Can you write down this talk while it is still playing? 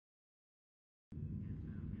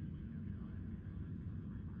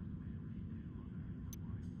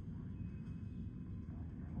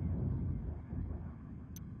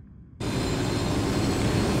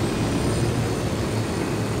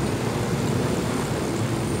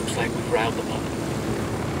like we've riled them up.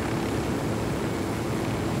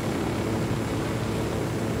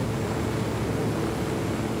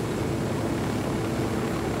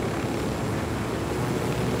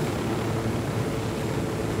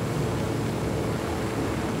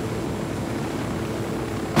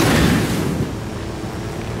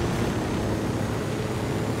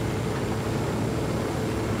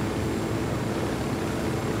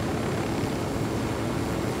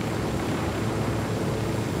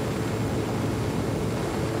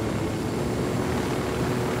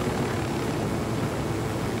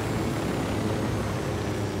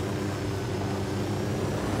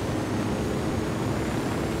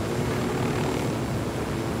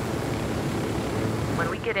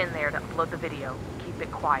 Get in there to upload the video. Keep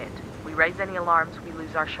it quiet. We raise any alarms, we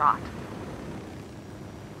lose our shot.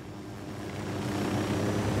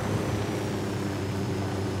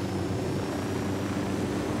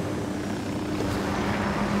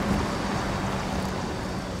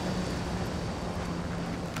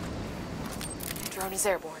 Drone is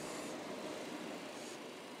airborne.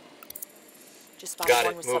 Just spotted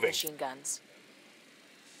one with submachine guns.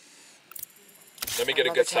 Let me get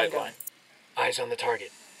a good sideline. Eyes on the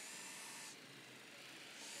target.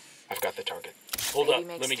 I've got the target. Hold up,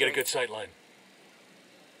 let me get a good sightline.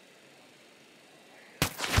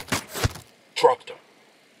 Dropped him.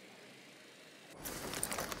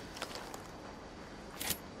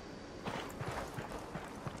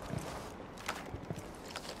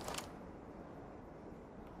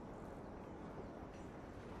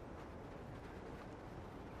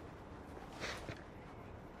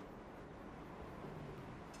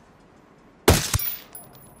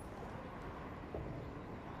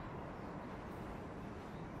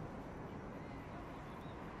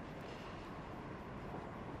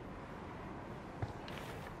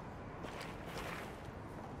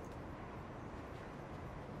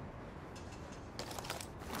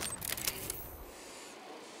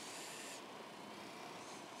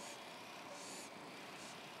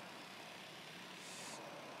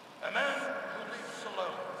 A man who lives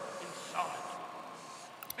alone in solitude,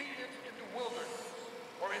 be it in the wilderness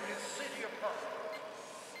or in his city apartment.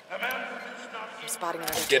 A man who does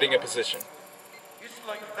not getting a position. It's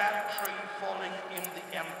like that tree falling in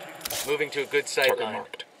the empty forest. Moving to a good sideline.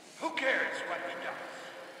 Marked. Who cares what he does?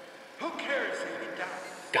 Who cares if he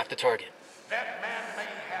dies? Got the target. That man may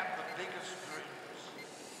have the biggest dreams.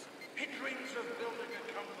 He dreams of building a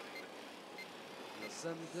company.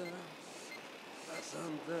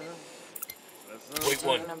 Wait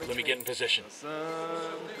one, let me get in position.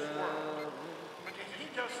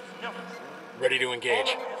 Ready to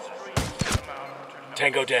engage.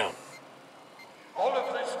 Tango down. All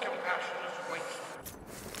of this compassion is wasted.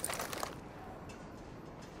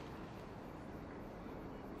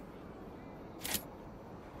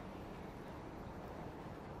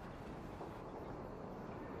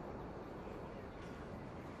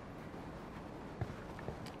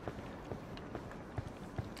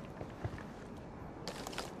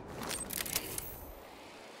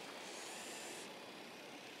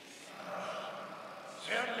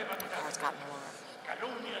 Car's got an alarm.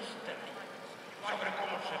 Calumnias terribles sobre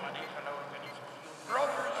cómo se maneja la organización.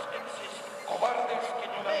 Brothers exist, cobardes que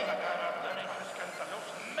no dan la cara, dan hechos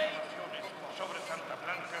escandalosos, medios sobre Santa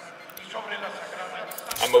Blanca y sobre la sagrada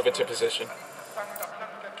Santa I'm moving to position. Santa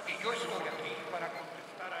Blanca, y yo estoy aquí para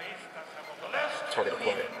contestar a estas abogadas. Target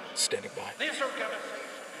acquired. Standing by. This organization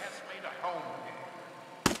has made a home here.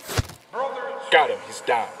 Brothers Got him. He's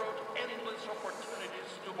down. wrote endless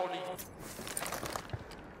opportunities to Bolivia.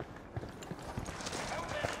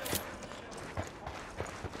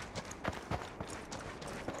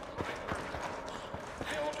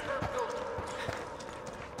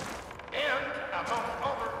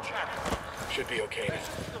 Should be okay now. This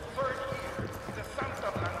is the third year the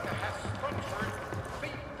Santa Blanca has sponsored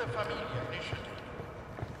Feed the Familia initiative,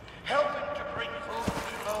 helping to bring food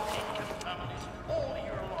to low-income families all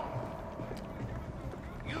year long.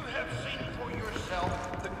 You have seen for yourself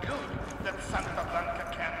the good that Santa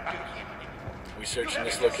Blanca can do. We searching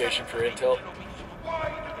this location for intel?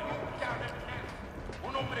 Why do you doubt it now?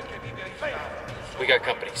 Un hombre que vive aislado. We got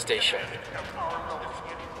company. Stay sharp.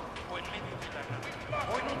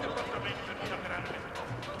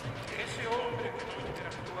 Ese hombre que no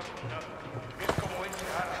interactúa con nada es como ese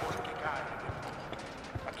árbol que cae.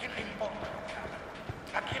 ¿A quién le importa lo que haga?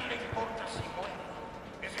 ¿A quién le importa si muere?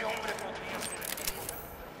 Ese hombre podría ser el mismo.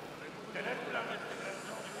 Tener planes de gran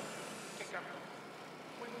negocio que cambió.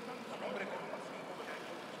 Un hombre compasivo de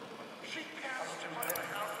años. She cast him out of the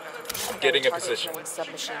house. I'm getting a position.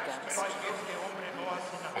 Submachine guns. Este hombre no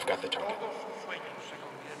hace nada. I've got the target. Todos sus sueños se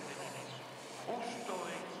convierten en eso. Justo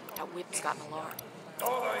es. That WII's got an alarm.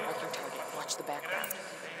 Mark your target. Watch the background.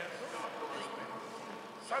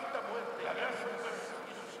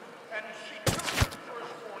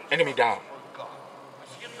 Enemy down.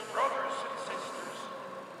 Brothers and sisters,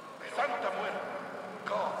 Santa Muerte,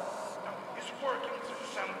 God, is working through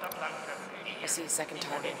Santa Blanca. I see a second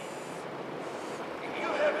target. You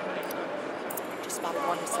have Just spotted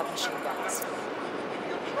one with submachine guns.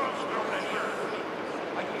 you trust already.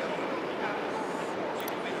 I know.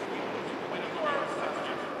 When you are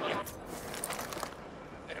subject,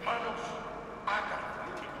 hermanos, hagan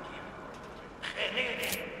lo que quieran.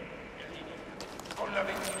 Generen. Con la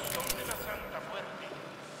bendición de la Santa Muerte,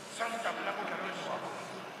 Santa Blanca resuelve.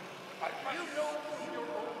 You know from your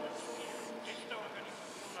own experience, esta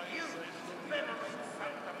organización ayuda venerate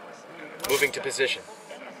Santa Muerte. Moving to position.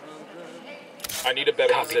 I need a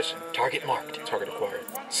better position. Target marked. Target acquired.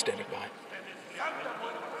 Standing by.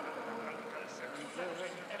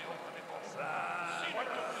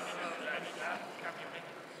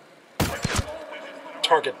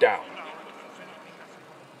 Target down.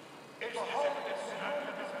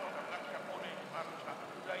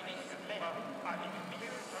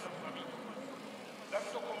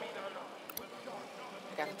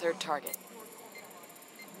 I got a third target.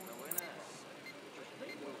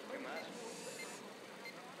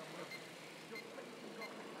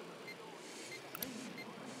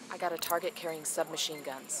 I got a target carrying submachine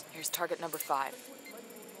guns. Here's target number 5.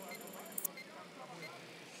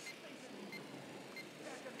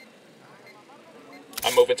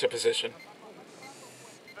 I'm moving to position.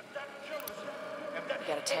 We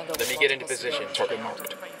got a tango. Let me get into position. Target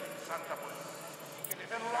marked.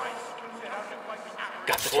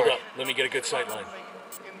 Got the target. Hold up. Let me get a good sight line.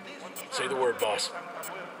 Say the word, boss.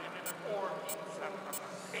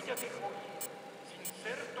 Ella dijo, sin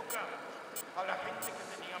ser tocada, a la gente que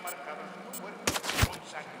tenía marcada su cuerpo con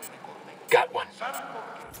sangre de cordero. Got one. ¿Saben por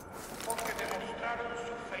qué? Porque demostraron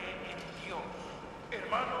su fe en Dios.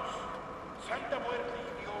 Hermanos, Santa Muerte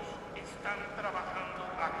y Dios están trabajando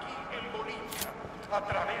aquí en Bolivia a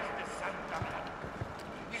través de Santa Blanca.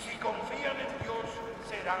 Y si confían en Dios,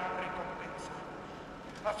 serán recompensados.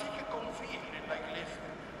 Así que confíen en la iglesia,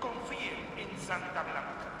 confíen en Santa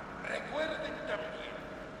Blanca. Recuerden también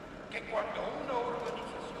que cuando una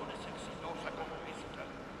organización es exitosa como esta,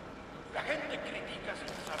 la gente critica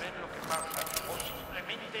sin saber lo que pasa o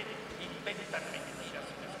simplemente inventan mentiras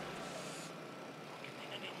sin escrúpulos. Porque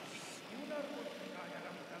tienen envidia. Y un árbol que cae a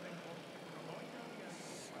la mitad del bosque, pero no hay nadie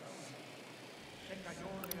ahí para uno. Se cayó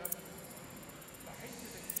realmente. La gente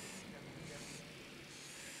de Bolivia vivía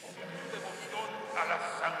obviamente devoción a la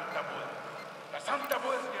Santa Muerte. La Santa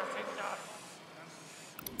Muerte acepta.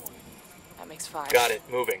 That makes 5. Got it.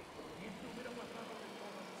 Moving.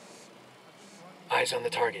 Eyes on the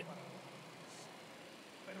target.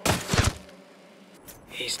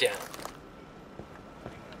 He's down.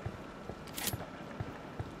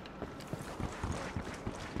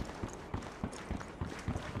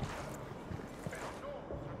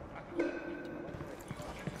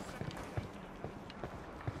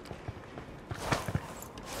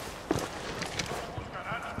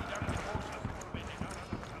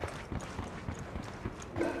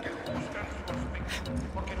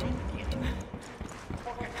 Porque no entienden,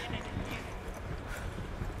 porque tienen miedo.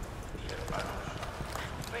 Y hermanos,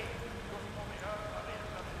 fe los moverá a ver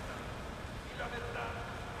la verdad. Y la verdad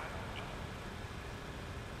a ti.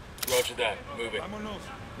 Roger that. Moving. Vámonos,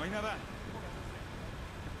 no hay nada.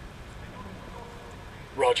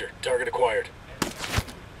 Roger. Target acquired.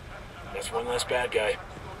 That's one less bad guy.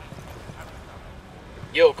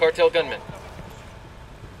 Yo, cartel gunman.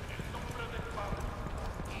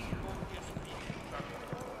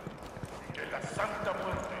 Que la Santa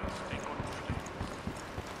Muerte esté con ustedes.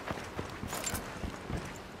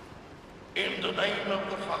 In the name of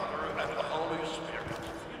the Father and the Holy Spirit,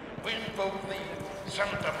 we invoke thee,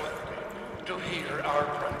 Santa Muerte, to hear our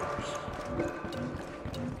prayers.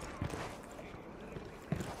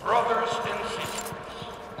 Brothers and sisters,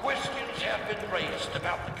 questions have been raised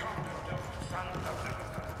about the conduct of Santa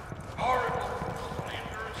Blanca. Horrible,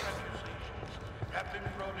 slanderous accusations have been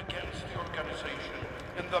thrown against the organization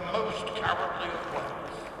in the most cowardly of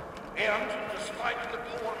ways. And despite the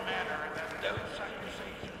poor manner that those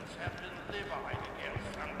accusations have been levied against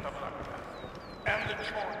Santa Blanca and the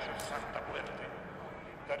Church of Santa Muerte,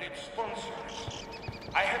 that it sponsors,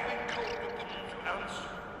 I have been called upon to answer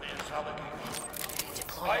this allegation.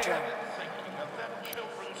 I Deploy have drone. been thinking of that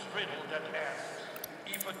children's riddle that asks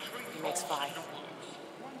if a tree He makes falls 5. in the woods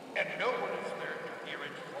and no one is there to hear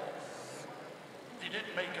it fall. Did it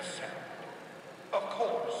make a sound? Of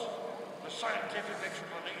course, the scientific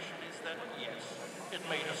explanation is that yes, it it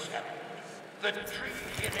made a sound. The tree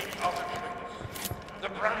hitting other trees. The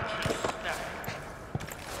branches snapping.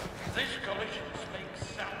 These collisions make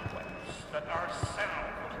sound waves that are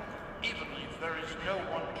sound, even if there is no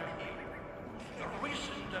one to hear. The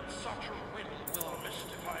reason that such a riddle will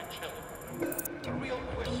mystify children. The real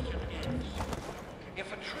question is,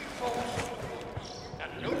 if a tree falls in the woods and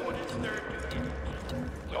no one is there to hear it,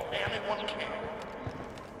 will anyone care?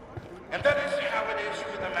 And that is how it is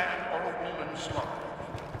with a man or a woman's life.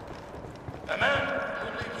 A man who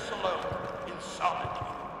lives alone in solitude,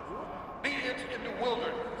 be it in the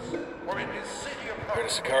wilderness or in his city apartment. Heard a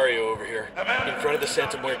Sicario over here, in front of the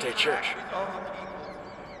Santa Muerte church. With other people,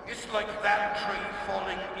 it's like that tree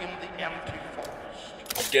falling in the empty forest.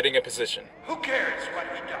 I'm getting a position. Who cares what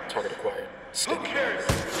he does? Target acquired. Who cares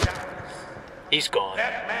if he dies? He's gone.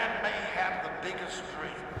 That man may have the biggest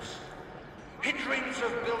dreams. He dreams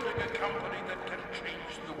of building a company that can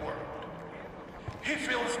change the world. He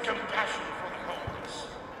feels compassion for the homeless,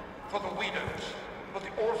 for the widows, for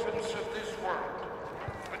the orphans of this world.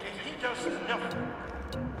 But if he does nothing,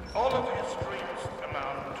 all of his dreams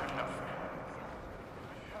amount to nothing.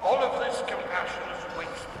 All of this compassion is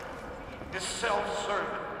wasted. His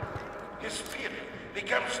self-serving, his pity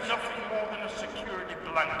becomes nothing more than a security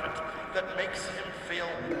blanket that makes him feel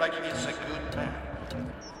like he's a good man.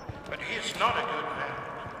 But he is not a good man,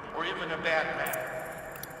 or even a bad man.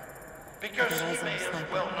 Because he may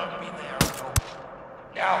as well not be there at all.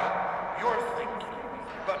 Now, you're thinking,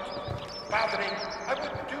 but, Padre, I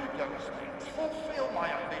would do those things, fulfill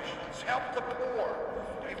my ambitions, help the poor,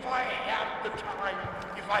 if I have the time,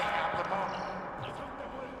 if I have the money.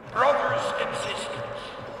 Brothers and sisters,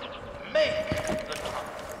 make the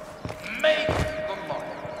time, make the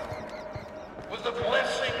money. With the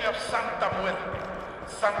blessing of Santa Muerte,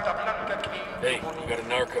 Santa Blanca came. Hey, we got a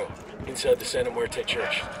narco inside the Santa Muerte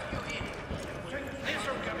church.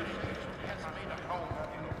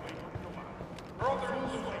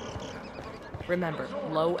 Remember,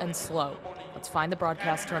 low and slow. Let's find the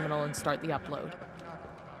broadcast terminal and start the upload.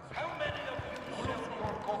 How many of you sell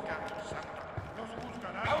your coca to Santa?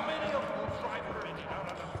 How many of you drive her in and out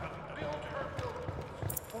of Santa? Build her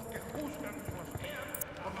buildings. Porque juzgan su hacer,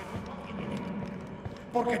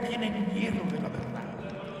 porque tienen miedo de la verdad.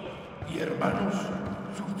 Y hermanos,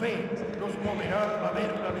 su fe los moverá a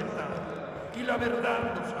ver la verdad. Y la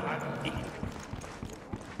verdad los hará libres.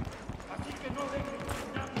 Así que no dejen que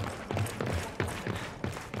nadie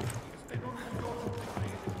estén orgullosos de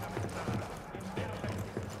creer en la verdad, en verla y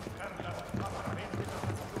desarrollarla a través de las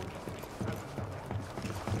acciones insanas.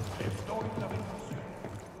 Les doy la bendición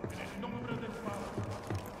en el nombre del Padre,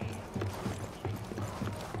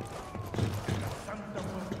 de la Santa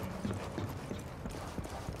Muerte.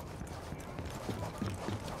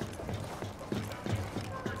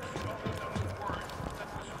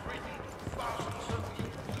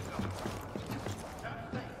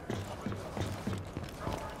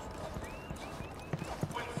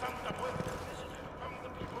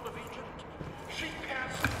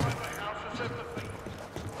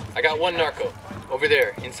 I got one narco. Over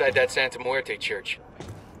there, inside that Santa Muerte church.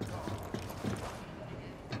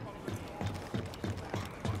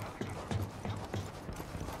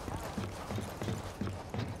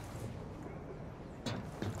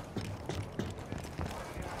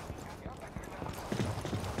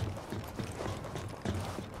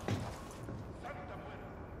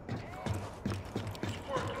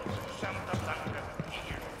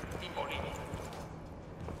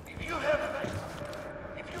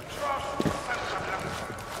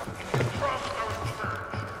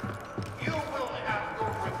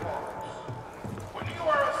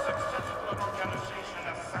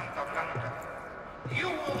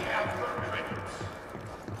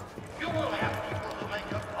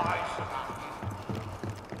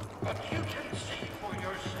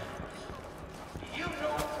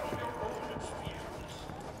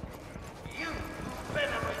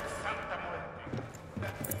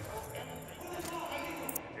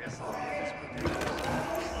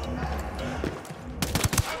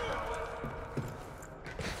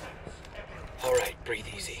 Breathe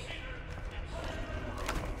easy.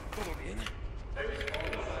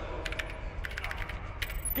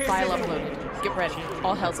 File uploaded. Get ready.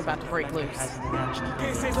 All hell's about to break loose.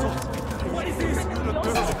 What is this? We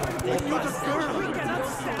cannot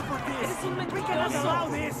stand for this. We cannot allow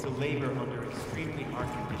this. To labor under extremely hard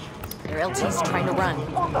conditions. Their LT's trying to run.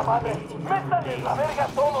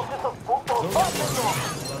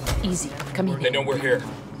 Easy. Come here. They know we're here.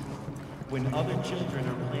 When other children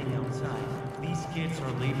are playing outside, these kids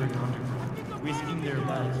are laboring underground, risking their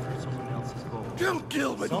lives for someone else's goal. Don't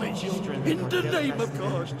deal with Some me. children In the were name of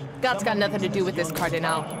arrested. God. That's got nothing to do with this,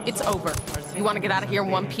 Cardinal. It's over. You want to get out of here in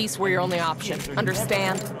one piece, we're your only option.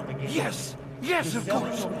 Understand? Yes, yes, of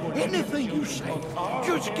course. Anything you say.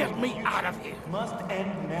 Just get me out of here. Must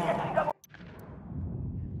end now.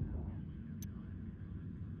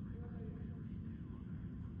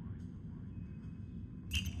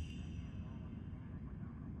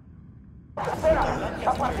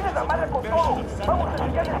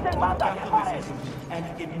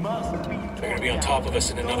 And it must be They're gonna be on top of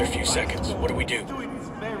us in another few seconds. What do we do? to its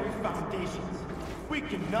very foundations. We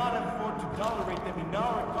cannot afford to tolerate them in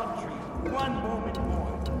our country one moment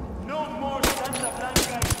more. No more Santa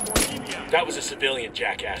Blanca in Bolivia. That was a civilian,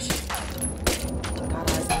 jackass. Got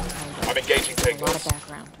eyes on the target. I'm engaging A lot of Pecos.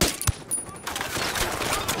 background.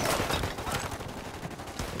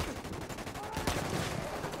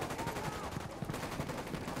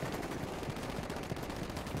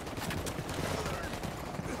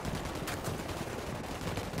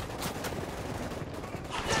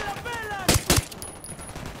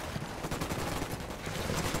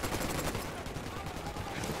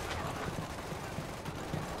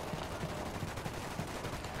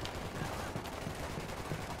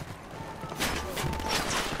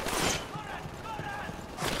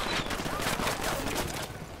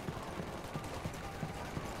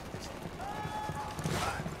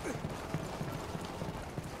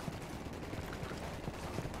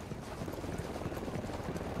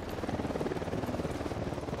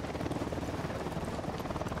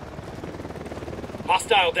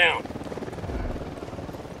 Hostile down.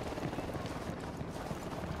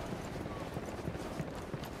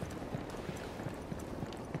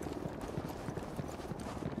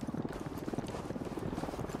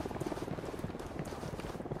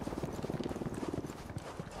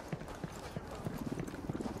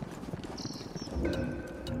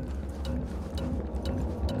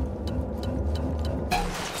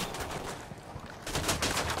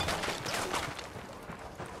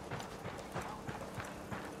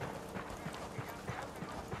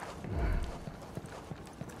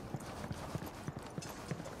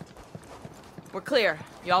 We're clear.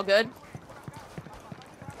 Y'all good?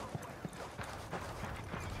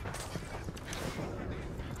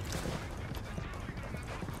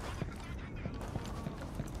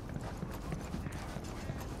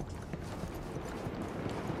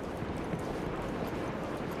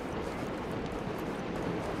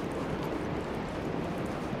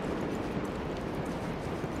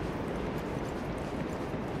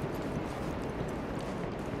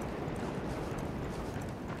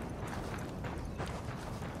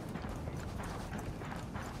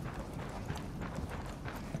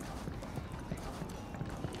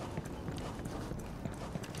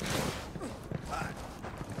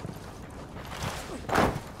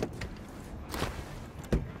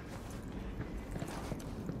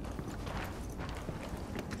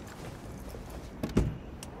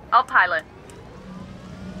 I'll pilot.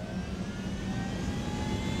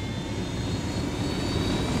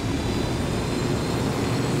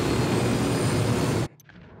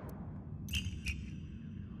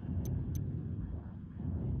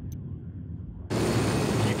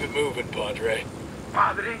 Keep it moving, Padre.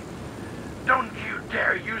 Padre, don't you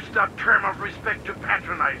dare use that term of respect to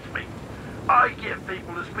patronize me. I give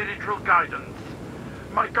people a spiritual guidance.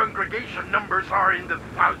 My congregation numbers are in the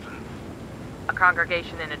thousands. A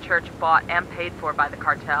congregation in a church bought and paid for by the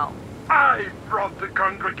cartel. I brought the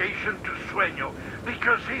congregation to Sueño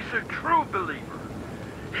because he's a true believer.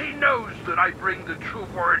 He knows that I bring the true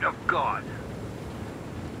word of God.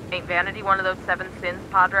 Ain't vanity one of those 7 sins,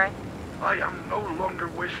 Padre? I am no longer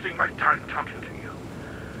wasting my time talking to you.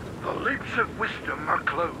 The lips of wisdom are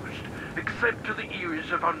closed, except to the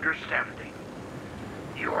ears of understanding.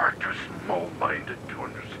 You are too small-minded to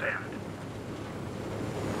understand.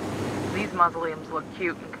 These mausoleums look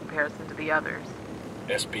cute in comparison to the others.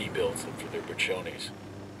 SB builds them for their buchones.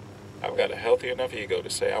 I've got a healthy enough ego to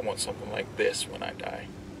say I want something like this when I die.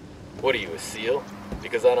 What are you, a SEAL?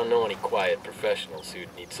 Because I don't know any quiet professionals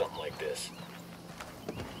who'd need something like this.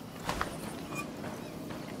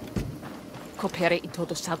 Coopere y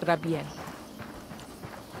todo saldrá bien.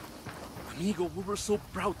 Amigo, we were so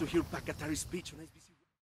proud to hear Pacatari's speech on SBC.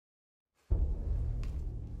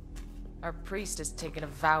 Our priest has taken a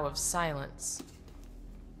vow of silence.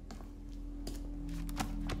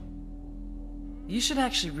 You should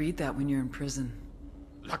actually read that when you're in prison.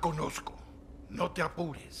 La conozco. No te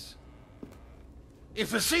apures.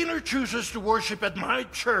 If a sinner chooses to worship at my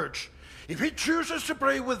church, if he chooses to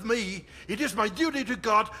pray with me, it is my duty to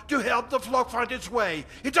God to help the flock find its way.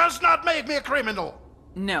 It does not make me a criminal.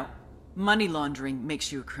 No. Money laundering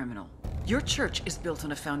makes you a criminal. Your church is built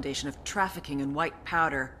on a foundation of trafficking in white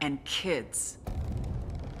powder and kids.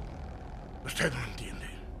 Usted no entiende.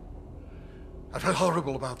 I felt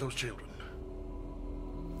horrible about those children.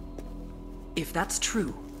 If that's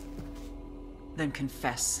true, then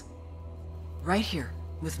confess. Right here,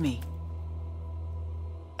 with me.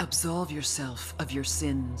 Absolve yourself of your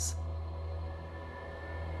sins.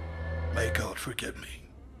 May God forgive me.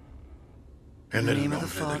 In the name of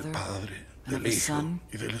the del Father, Padre, and of del the Hijo, Son,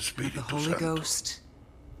 y del and of Espíritu the Holy Santo. Ghost.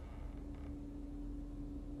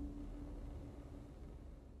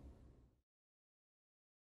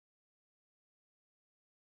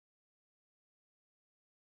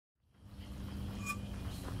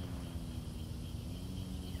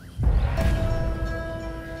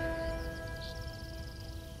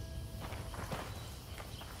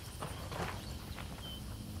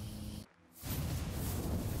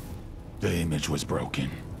 The image was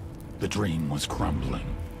broken. The dream was crumbling.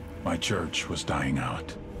 My church was dying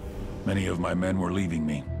out. Many of my men were leaving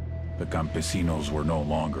me. The campesinos were no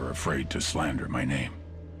longer afraid to slander my name.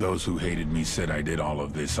 Those who hated me said I did all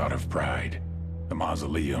of this out of pride. The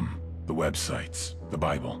mausoleum, the websites, the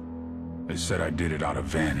Bible. They said I did it out of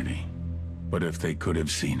vanity. But if they could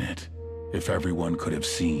have seen it, if everyone could have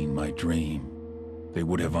seen my dream, they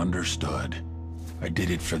would have understood. I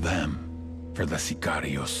did it for them, for the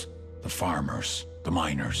sicarios, the farmers, the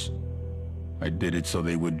miners. I did it so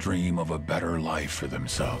they would dream of a better life for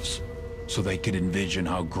themselves, so they could envision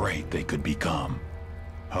how great they could become,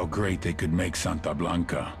 how great they could make Santa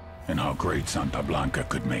Blanca, and how great Santa Blanca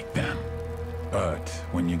could make them. But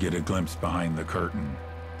when you get a glimpse behind the curtain,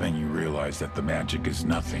 then you realize that the magic is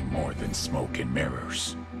nothing more than smoke and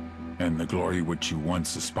mirrors, and the glory which you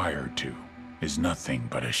once aspired to is nothing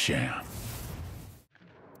but a sham.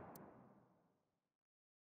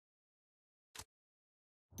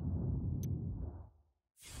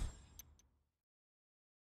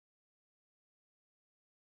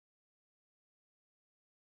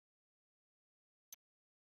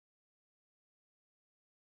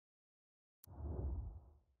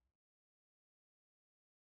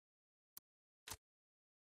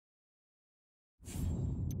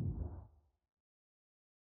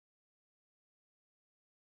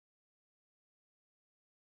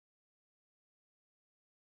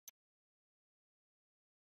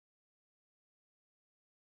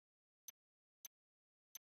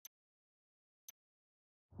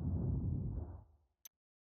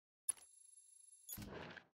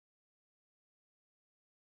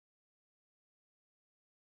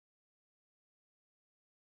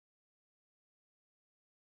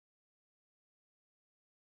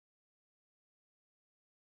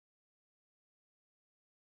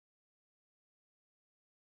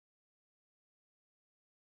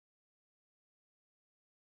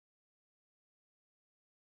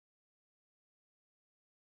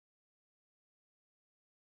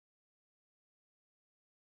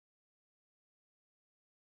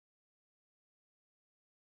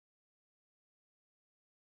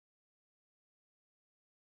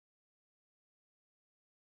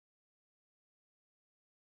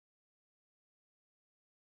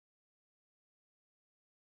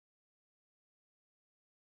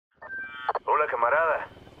 Hola, camarada.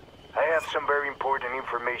 I have some very important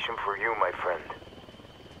information for you, my friend.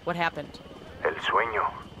 What happened? El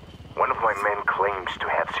Sueño. One of my men claims to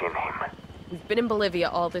have seen him. We've been in Bolivia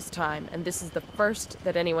all this time, and this is the first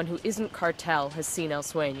that anyone who isn't cartel has seen El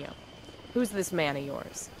Sueño. Who's this man of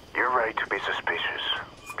yours? You're right to be suspicious.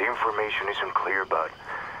 The information isn't clear, but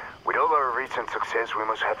with all our recent success, we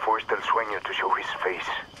must have forced El Sueño to show his face.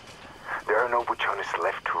 There are no buchones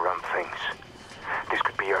left to run things. This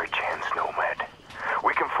could be our chance, Nomad.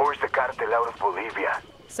 We can force the cartel out of Bolivia.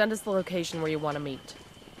 Send us the location where you want to meet.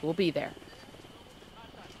 We'll be there.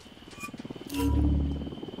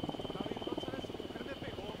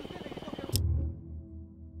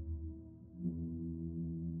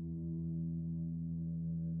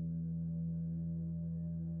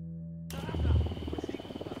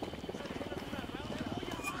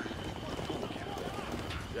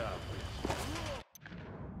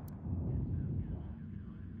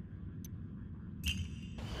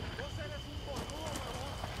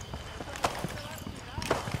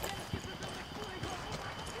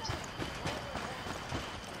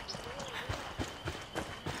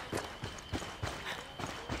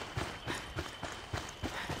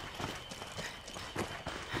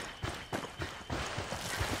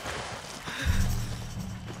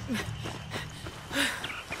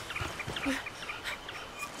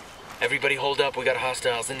 Everybody hold up, we got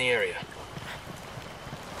hostiles in the area.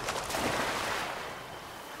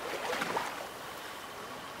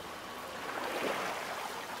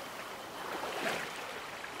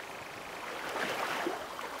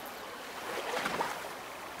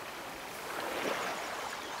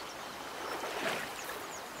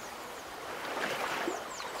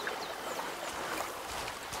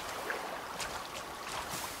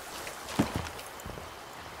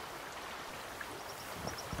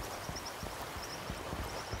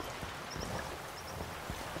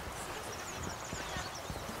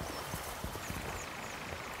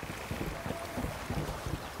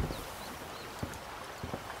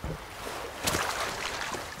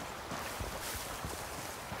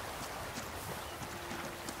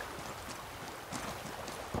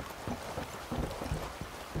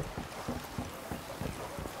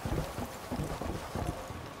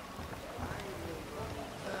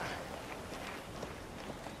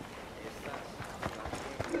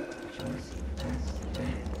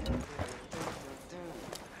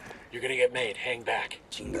 You're gonna get made. Hang back.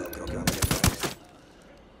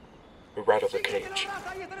 We're right over cage.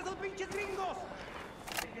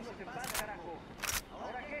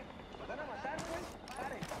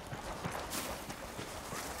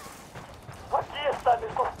 Aquí están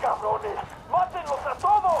estos cabrones. ¡Mátenlos a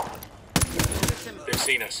todos! They've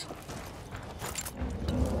seen us.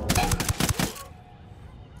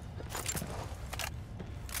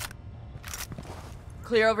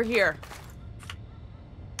 Clear over here.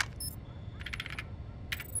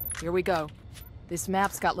 Here we go. This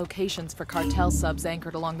map's got locations for cartel subs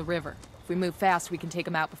anchored along the river. If we move fast, we can take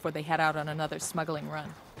them out before they head out on another smuggling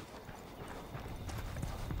run.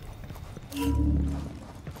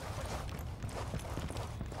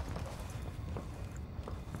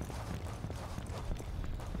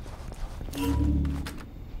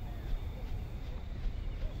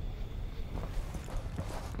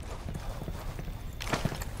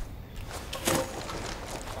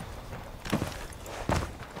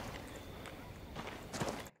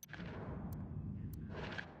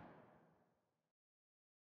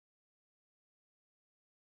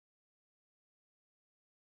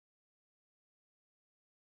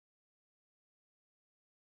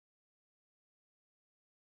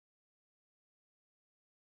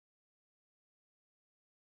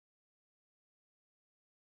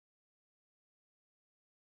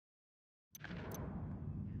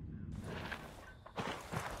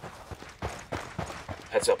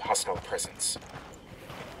 Heads up, hostile presence.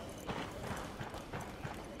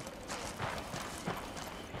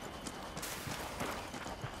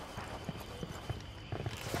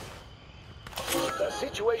 The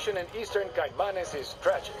situation in eastern Caimanes is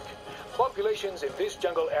tragic. Populations in this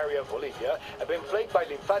jungle area of Bolivia have been plagued by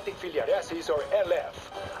lymphatic filariasis, or LF.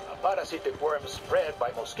 A parasitic worm spread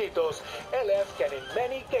by mosquitoes, LF can in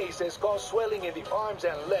many cases cause swelling in the arms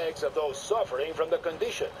and legs of those suffering from the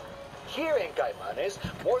condition. Here in Caimanes,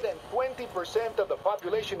 more than 20% of the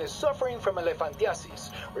population is suffering from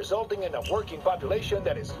elephantiasis, resulting in a working population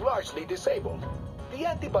that is largely disabled. The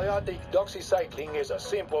antibiotic doxycycline is a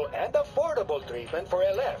simple and affordable treatment for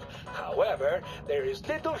LF. However, there is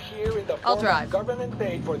little here in the form of government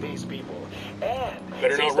aid for these people. And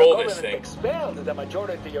better since not roll the this government thing. expelled the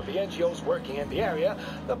majority of the NGOs working in the area,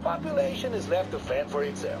 the population is left to fend for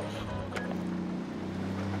itself.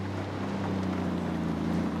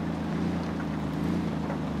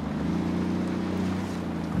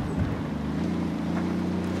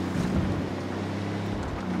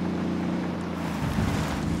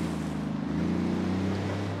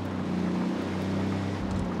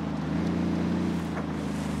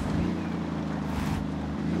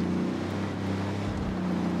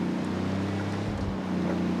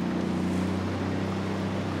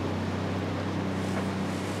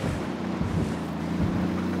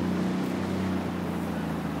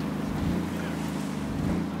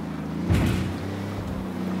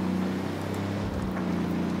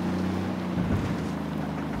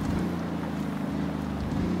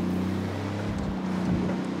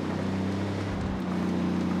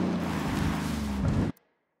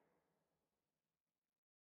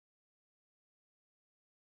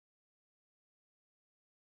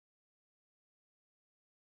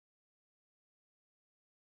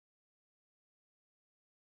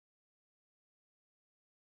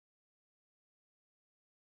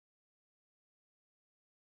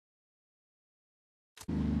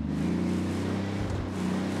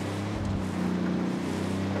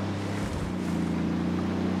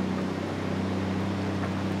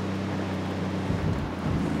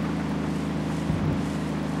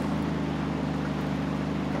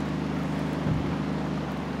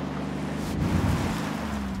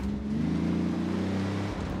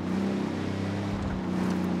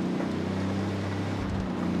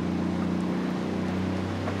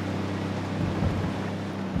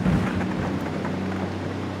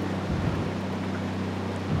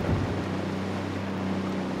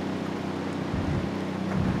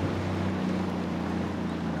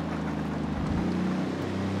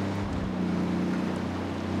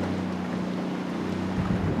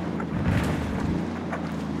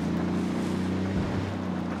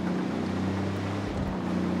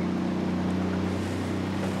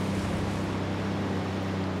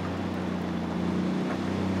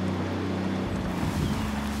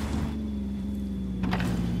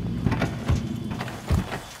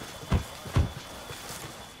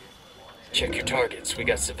 Check your targets. We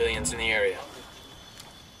got civilians in the area.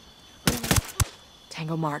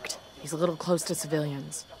 Tango marked. He's a little close to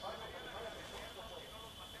civilians.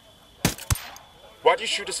 Why'd you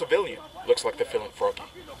shoot a civilian? Looks like they're feeling froggy.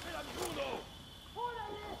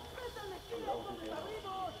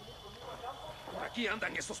 Por aquí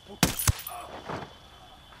andan esos putos.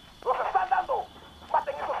 ¡Nos están dando!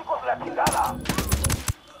 ¡Maten esos hijos de la chingada!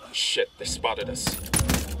 Shit, they spotted us.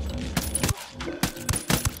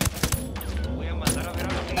 Voy a mandar a ver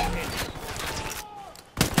a lo que dice.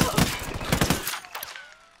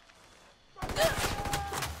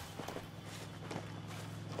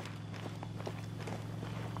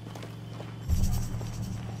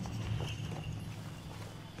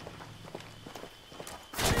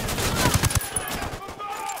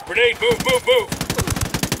 Grenade, move, move, move!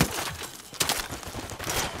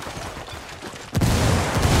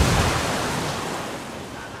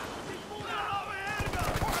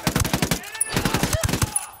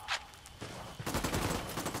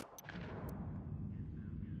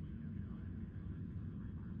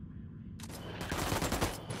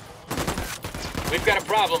 We've got a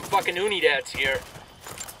problem. Fucking Unidad's here.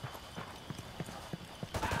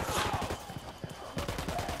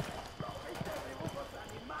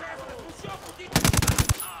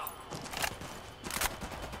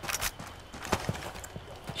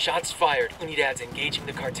 Shots fired. Unidad's engaging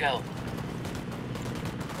the cartel.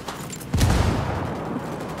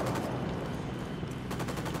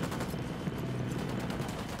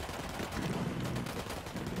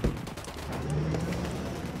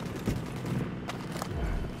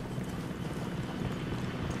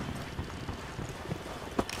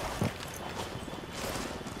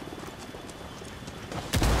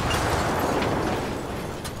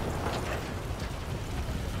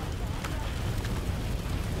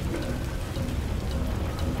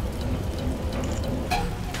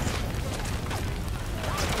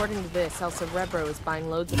 According to this, El Cerebro is buying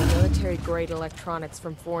loads of military-grade electronics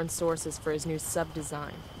from foreign sources for his new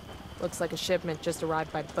sub-design. Looks like a shipment just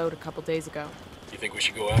arrived by boat a couple days ago. You think we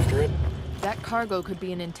should go after it? That cargo could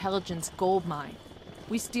be an intelligence gold mine.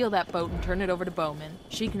 We steal that boat and turn it over to Bowman.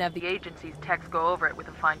 She can have The agency's techs go over it with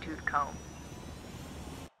a fine-tooth comb.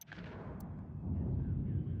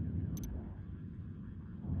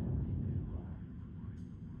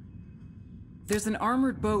 There's an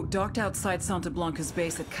armored boat docked outside Santa Blanca's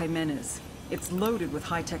base at Caimenes. It's loaded with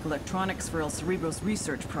high-tech electronics for El Cerebro's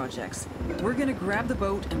research projects. We're gonna grab the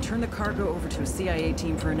boat and turn the cargo over to a CIA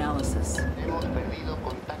team for analysis. Hemos perdido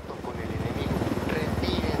contacto con el enemigo.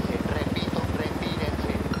 Retírense, repito,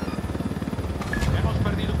 retírense. Hemos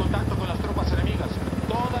perdido contacto con las tropas enemigas.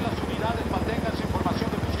 Todas las unidades mantengan su información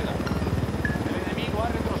de búsqueda. El enemigo ha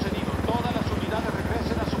retrocedido. Todas las unidades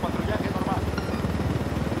regresen a su patrullaje normal.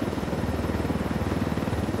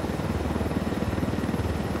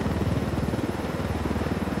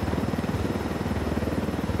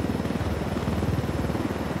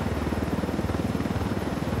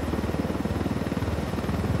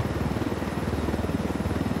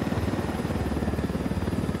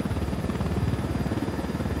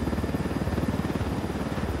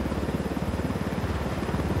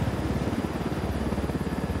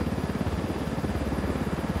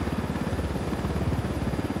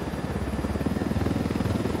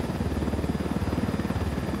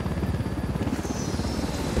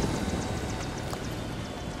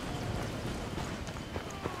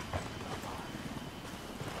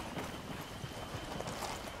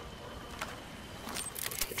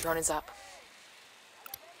 The drone is up.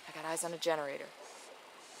 I got eyes on a generator.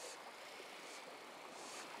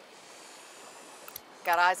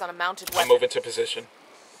 Got eyes on a mounted weapon. I move into position.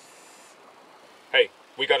 Hey,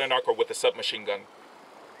 we got a narco with a submachine gun.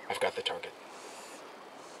 I've got the target.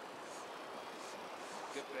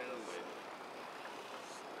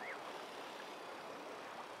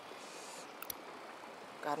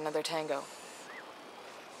 Got another tango.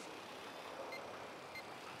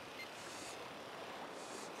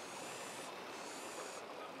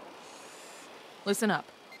 Listen up.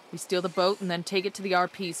 We steal the boat and then take it to the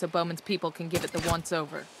RP so Bowman's people can give it the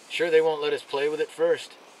once-over. Sure they won't let us play with it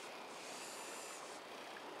first.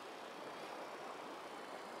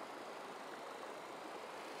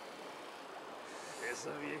 Esa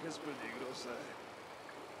vieja es peligrosa.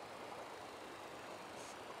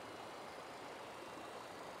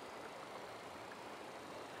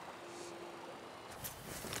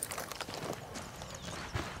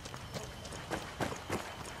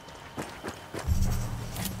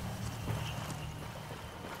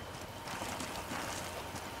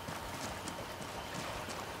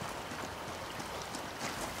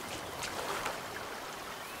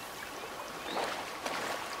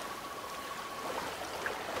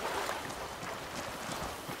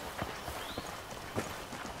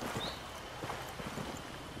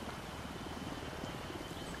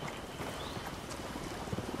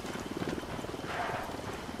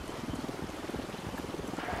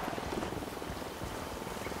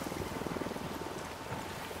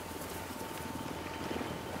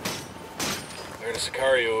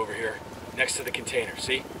 Sicario over here, next to the container,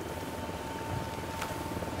 see?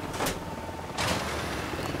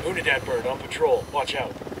 Unidad bird on patrol, watch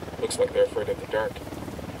out. Looks like they're afraid of the dark.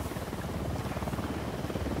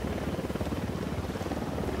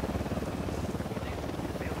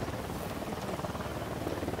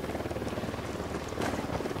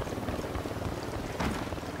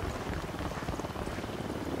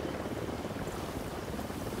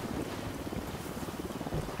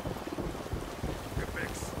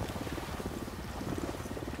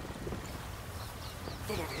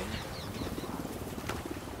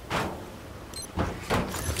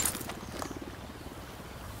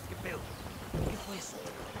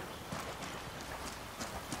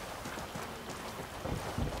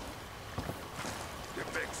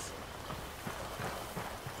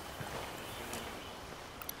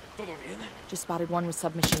 Just spotted one with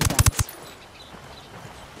submachine guns.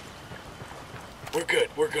 We're good,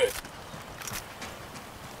 we're good.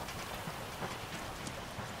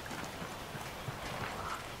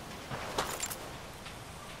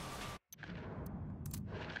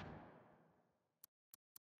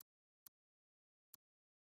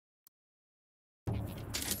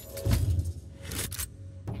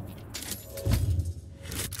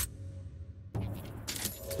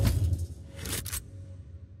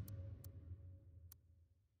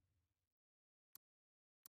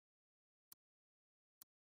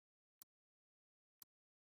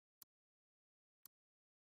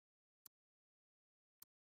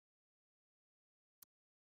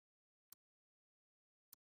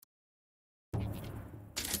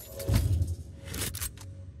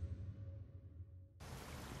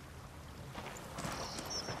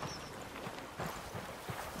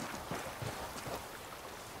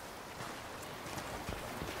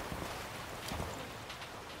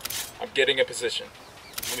 I'm getting a position.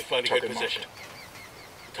 Let me find a Target good position.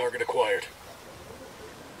 marked. Target acquired.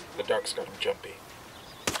 The dark's got him jumpy.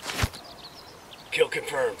 Kill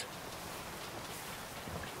confirmed.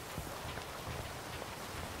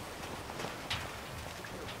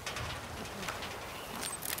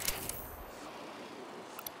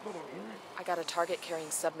 I got a target carrying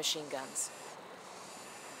submachine guns.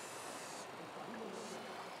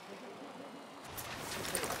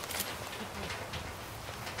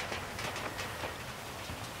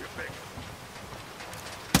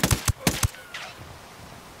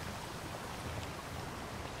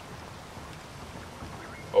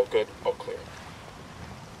 All good, all clear.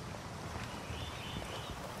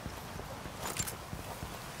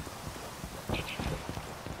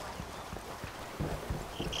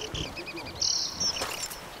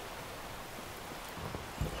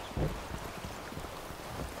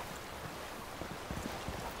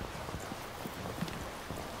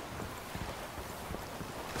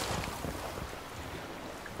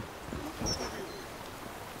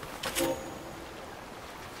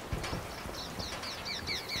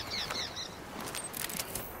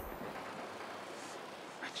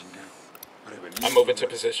 I'm moving to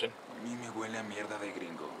position.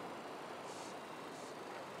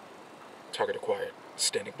 Target acquired.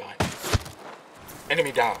 Standing by.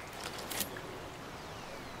 Enemy down.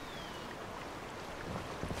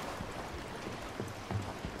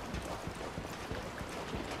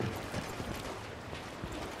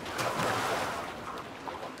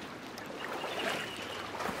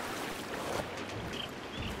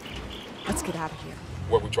 Let's get out of here.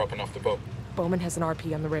 Where we dropping off the boat? Bowman has an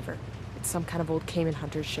RP on the river. It's some kind of old Cayman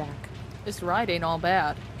hunter's shack. This ride ain't all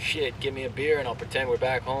bad. Shit, give me a beer and I'll pretend we're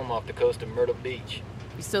back home off the coast of Myrtle Beach.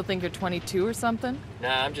 You still think you're 22 or something?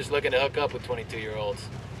 Nah, I'm just looking to hook up with 22-year-olds.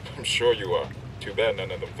 I'm sure you are. Too bad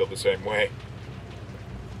none of them feel the same way.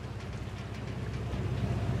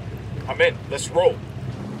 I'm in. Let's roll.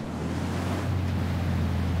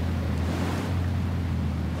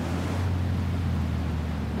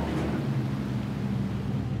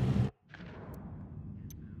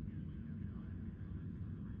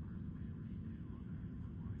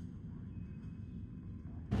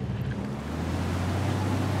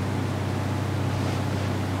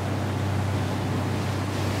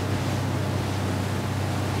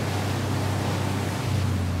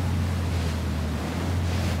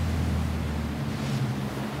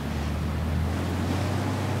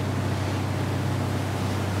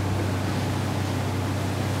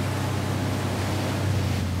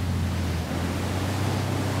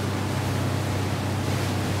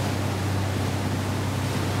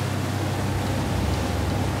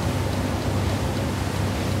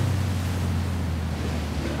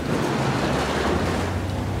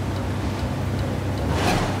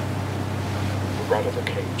 Out of the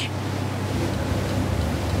cage.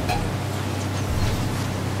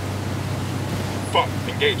 Fuck!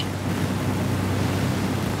 Engage.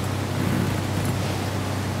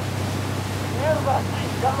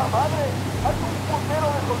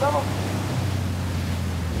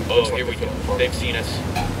 Oh, here we go. They've seen us.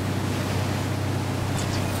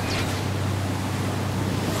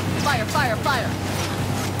 Fire, fire, fire!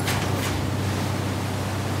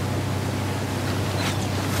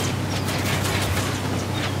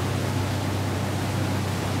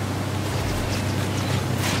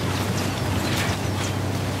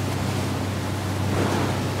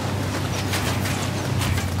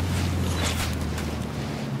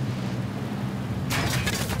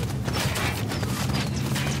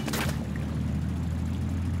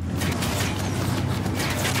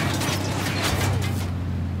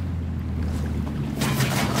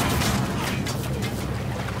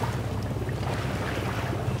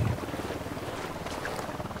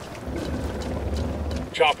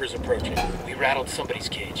 Chopper's approaching. We rattled somebody's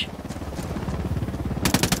cage.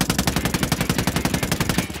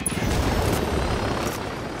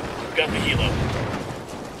 Got the helo.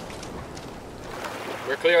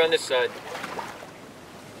 We're clear on this side.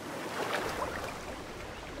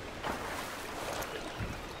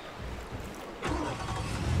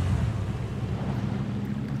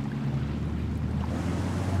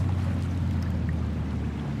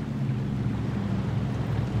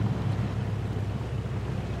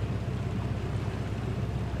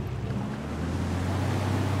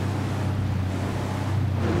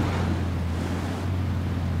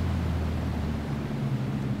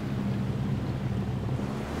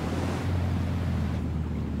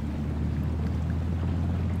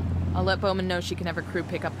 I'll let Bowman know she can have her crew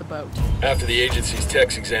pick up the boat. After the agency's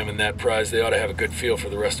techs examine that prize, they ought to have a good feel for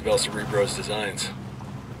the rest of El Cerebro's designs.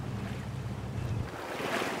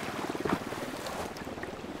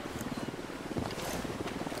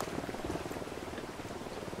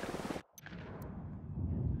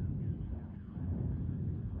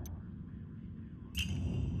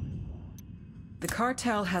 The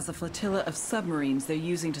cartel has a flotilla of submarines they're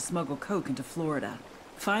using to smuggle coke into Florida.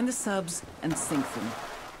 Find the subs and sink them.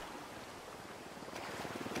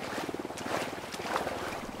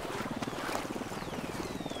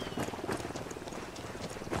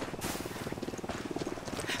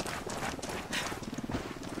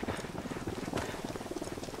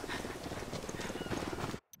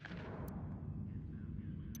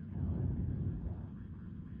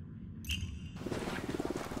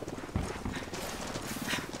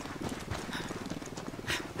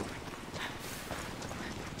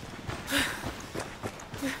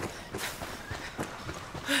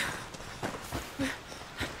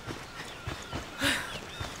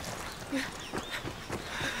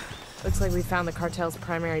 Looks like we found the cartel's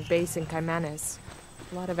primary base in Caimanes.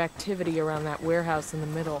 A lot of activity around that warehouse in the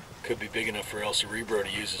middle. Could be big enough for El Cerebro to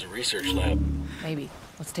use as a research lab. Maybe.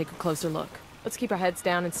 Let's take a closer look. Let's keep our heads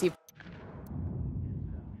down and see if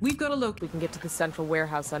we've got a look. We can get to the central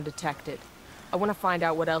warehouse undetected. I want to find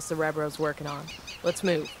out what else Cerebro's working on. Let's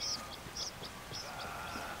move.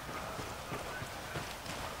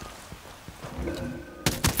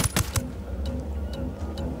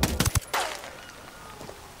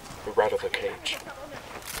 We're out of the cage.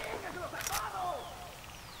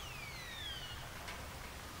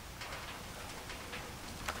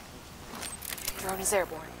 Drone is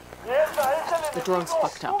airborne. The drone's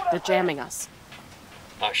fucked up. They're jamming us.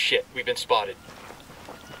 Ah, shit. We've been spotted.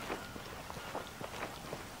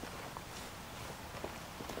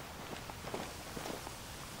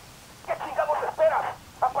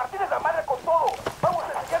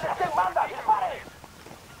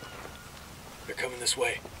 They're coming this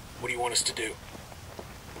way. What do you want us to do?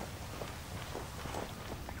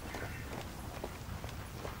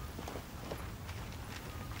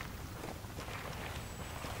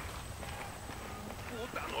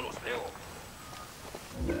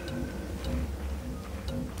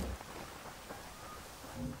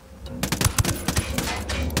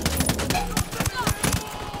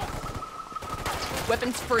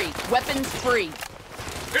 Weapons free. Weapons free.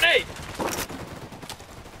 Grenade!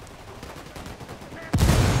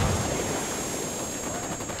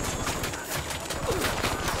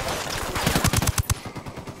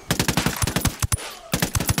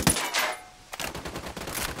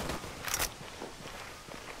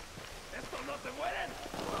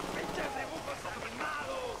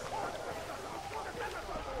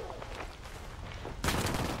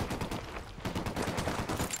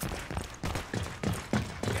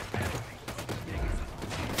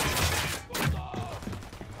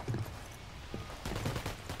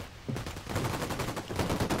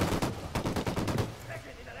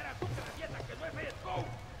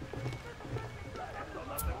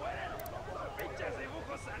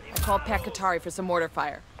 call Pat Katari for some mortar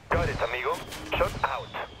fire. Got it, amigo. Shot out.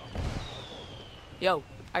 Yo,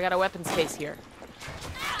 I got a weapons case here.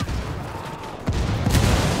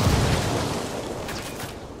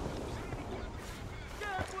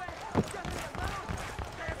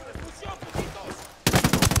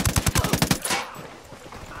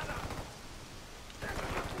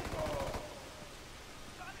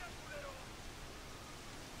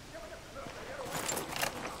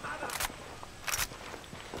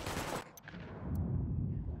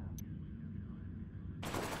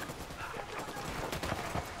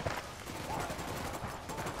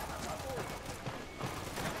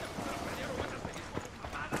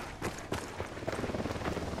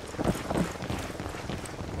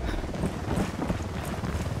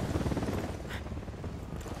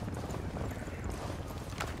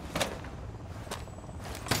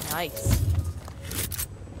 Nice.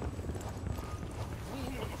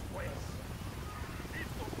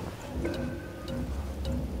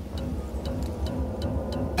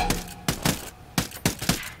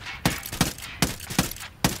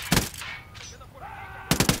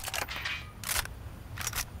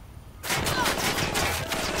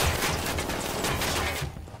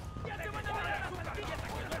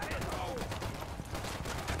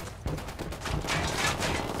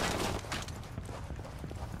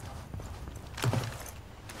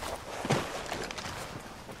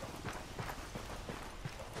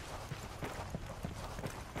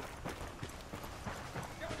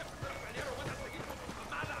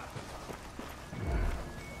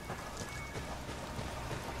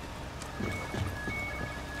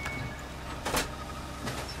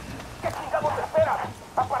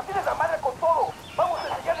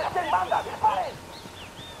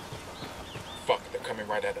 Fuck, they're coming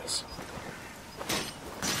right at us.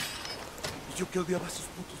 Yo que odiaba a esos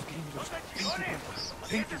putos gringos.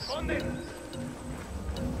 Thank you.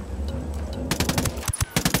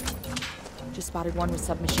 Just spotted one with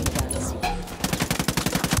submachine guns.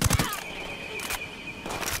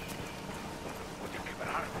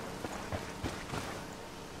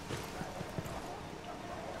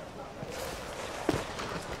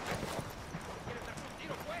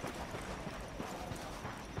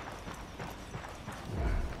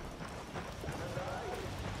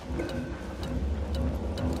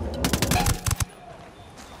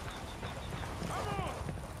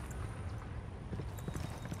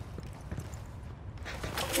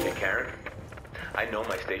 Hey, Karen. I know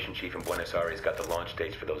my station chief in Buenos Aires got the launch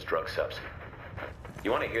dates for those drug subs. You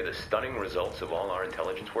want to hear the stunning results of all our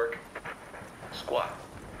intelligence work? Squat.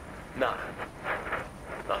 Nada.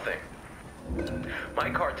 Nothing. My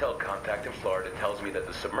cartel contact in Florida tells me that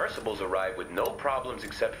the submersibles arrived with no problems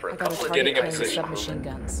except for a couple of getting getting submachine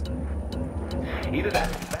guns. Either that.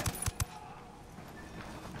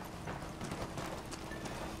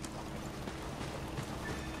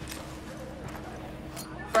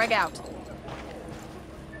 Frag out.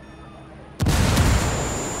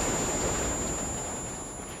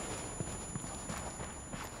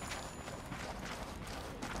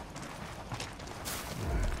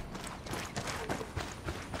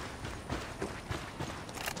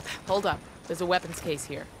 Hold up. There's a weapons case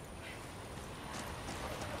here.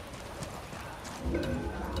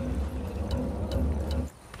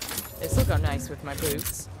 This'll go nice with my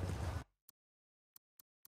boots.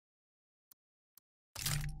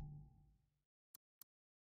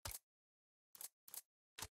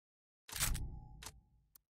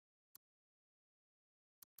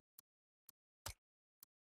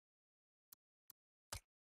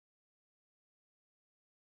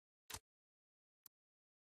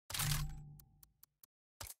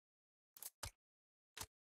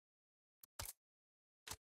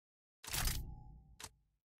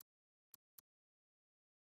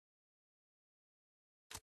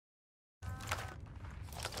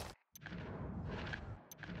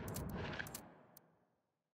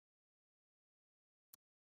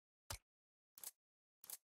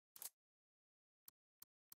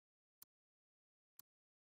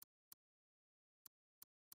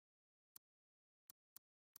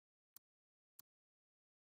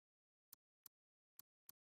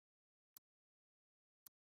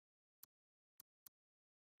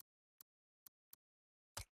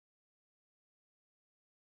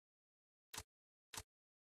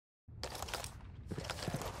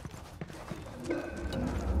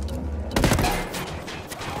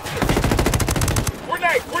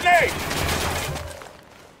 Grenade! Grenade!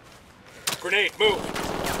 Grenade, move!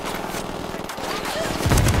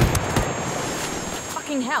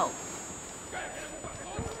 Fucking hell.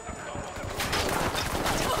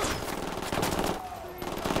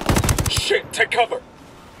 Shit, take cover!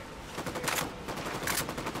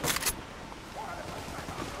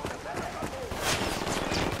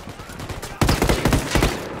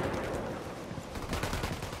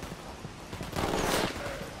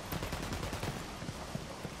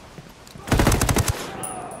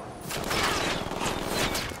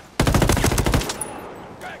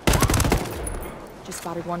 We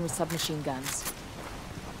spotted one with submachine guns.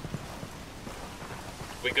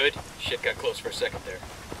 We good? Shit got close for a second there.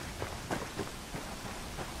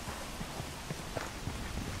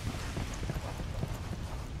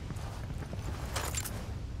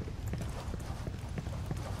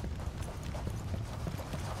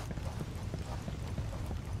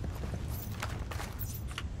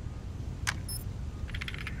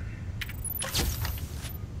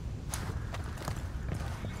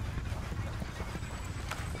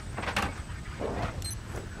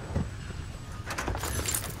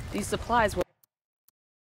 These supplies will...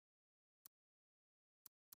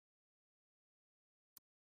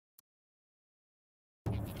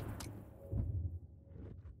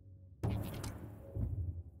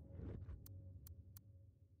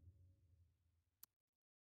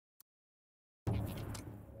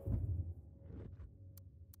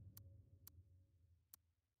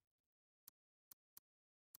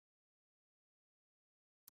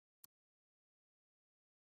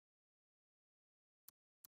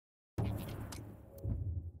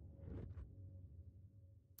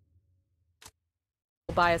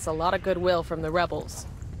 buy us a lot of goodwill from the rebels.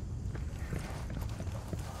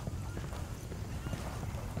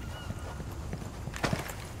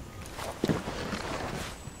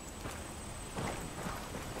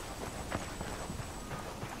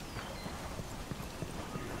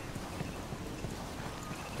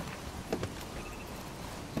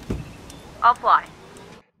 I'll fly.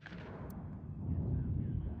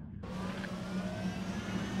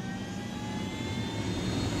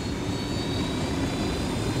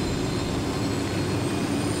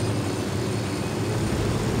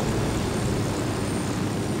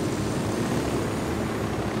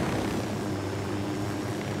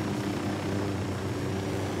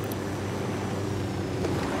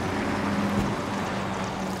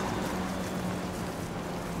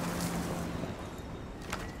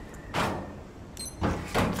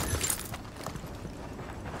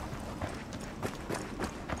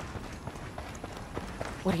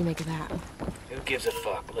 What do you make of that? Who gives a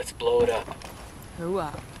fuck? Let's blow it up. Who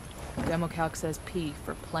up? Democalc says P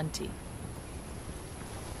for plenty.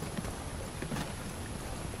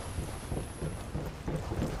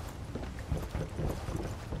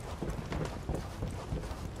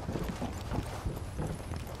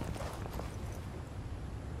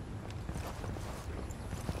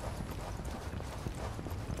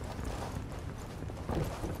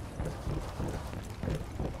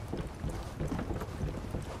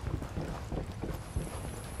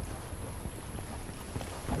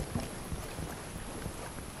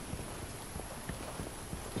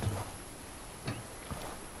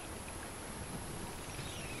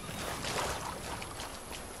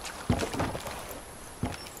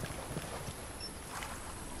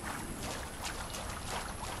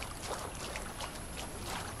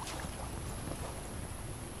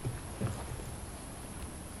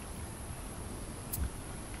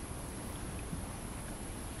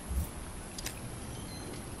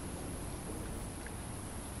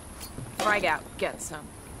 Frag out, get some.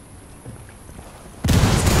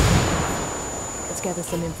 Let's gather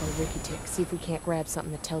some info, Ricky Tick. See if we can't grab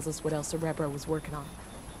something that tells us what El Cerebro was working on.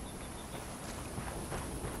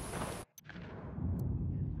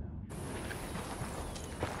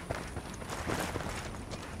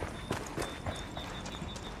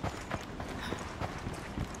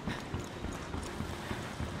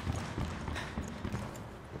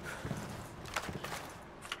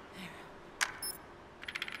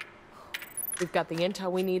 We've got the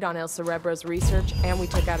intel we need on El Cerebro's research, and we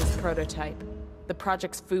took out his prototype. The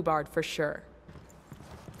project's foobarred for sure.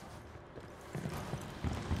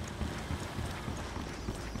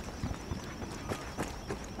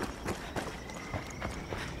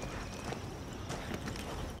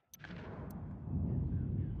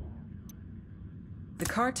 The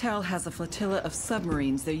cartel has a flotilla of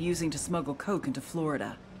submarines they're using to smuggle coke into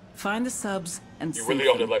Florida. Find the subs and You sink really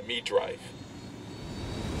ought to them. let me drive.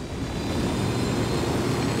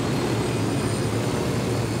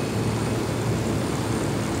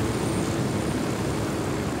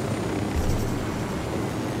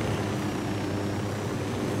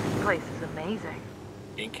 This place is amazing.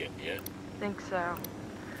 Incan, yeah. Think so.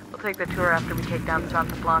 We'll take the tour after we take down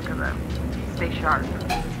Santa Blanca, though. Stay sharp.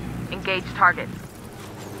 Engage target.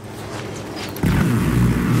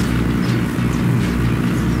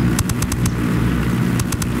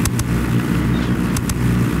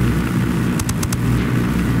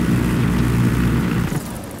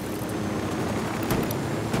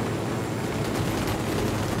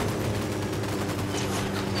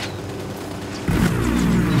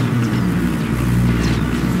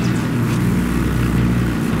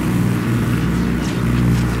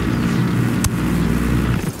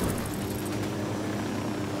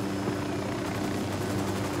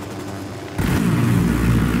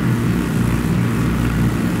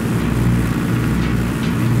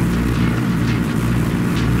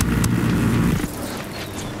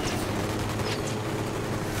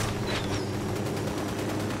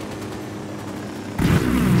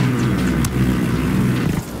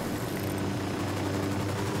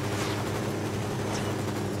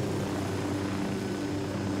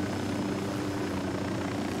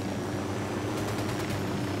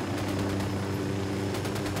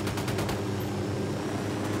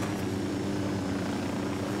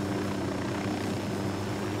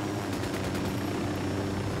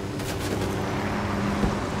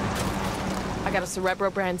 I got a Cerebro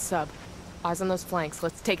brand sub. Eyes on those flanks.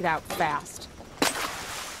 Let's take it out fast.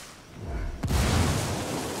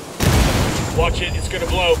 Watch it, it's gonna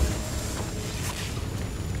blow.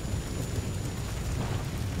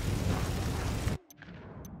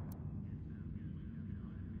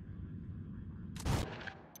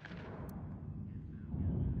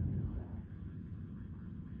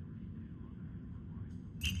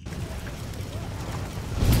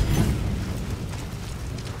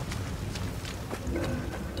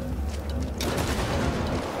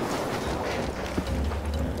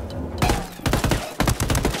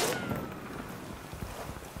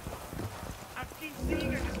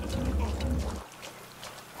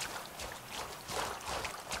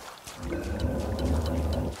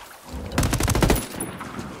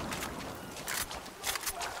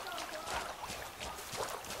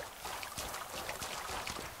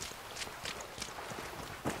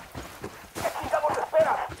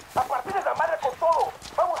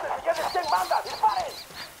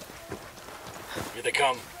 Here they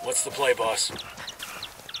come. What's the play, boss?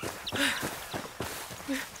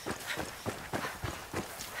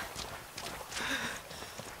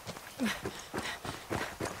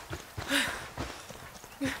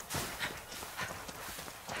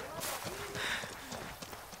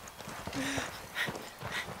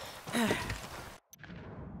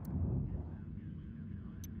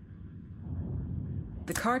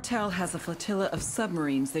 The cartel has a flotilla of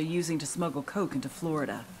submarines they're using to smuggle coke into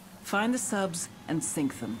Florida. Find the subs and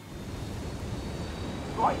sink them.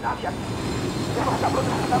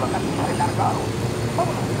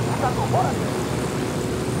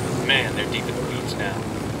 Man, they're deep in the weeds now.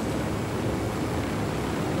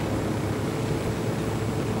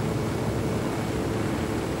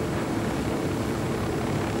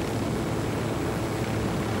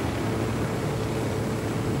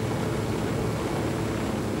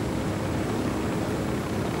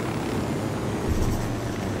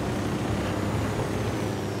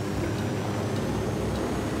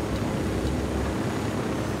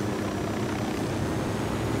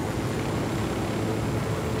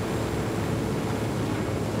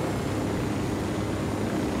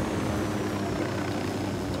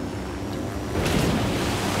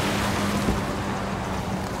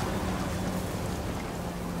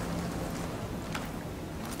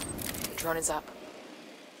 Drone is up.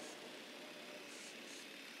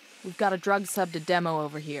 We've got a drug sub to demo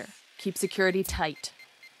over here. Keep security tight.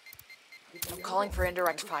 I'm calling for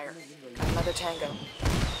indirect fire. Got another tango.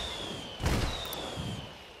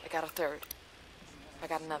 I got a third. I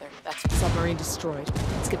got another. That's submarine destroyed.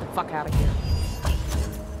 Let's get the fuck out of here.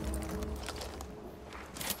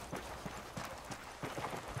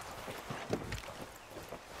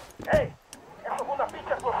 ¡Hey! ¡Eso fue una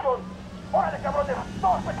pinche explosión! ¡Órale, cabrones!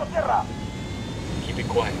 ¡Todos pecho tierra! Keep it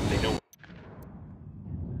quiet. They know.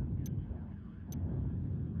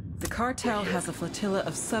 The cartel has a flotilla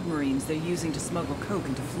of submarines they're using to smuggle coke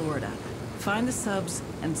into Florida. Find the subs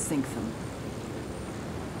and sink them.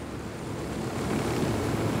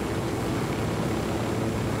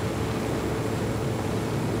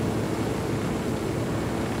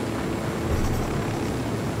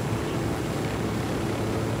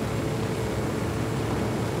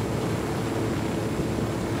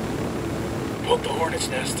 Poke the hornet's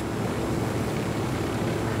nest.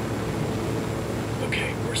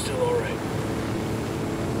 Okay, we're still all right.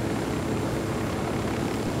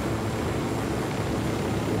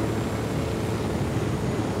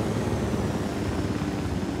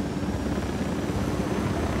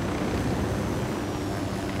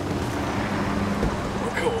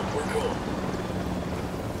 We're cool, we're cool.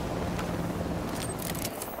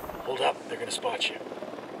 Hold up, they're gonna spot you.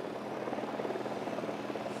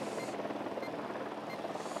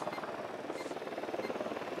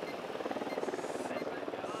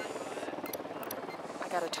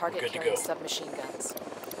 Got a target carrying submachine guns.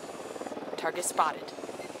 Target spotted.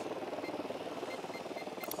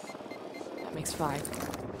 That makes 5.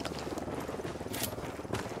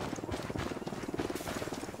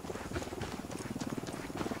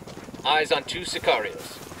 Eyes on 2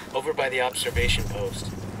 Sicarios, over by the observation post.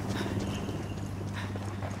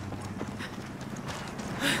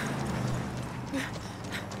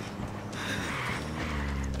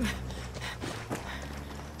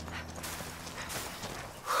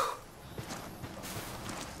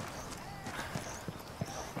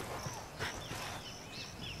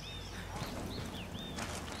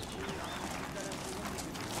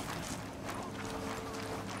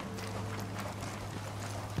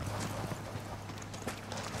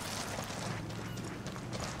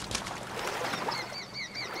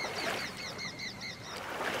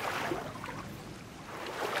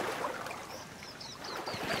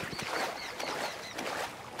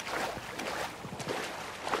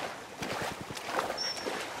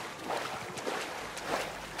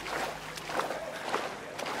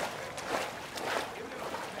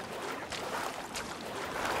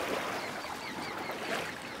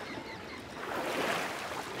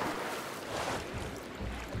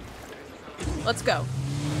 Let's go.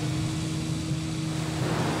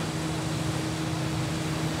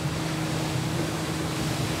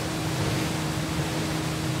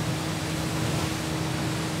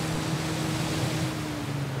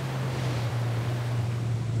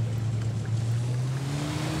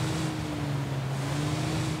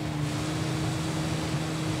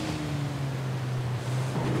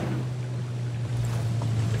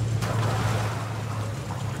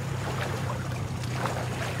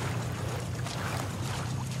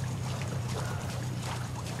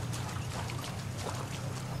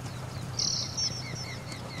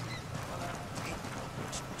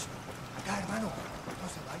 Acá, hermano. No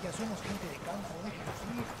se vaya, somos gente de campo, déjenos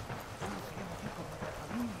ir. Solo queremos ir con nuestras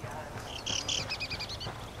familias.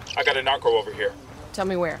 I got a narco over here. Tell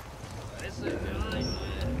me where.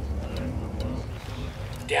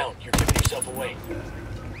 Down, you're giving yourself away.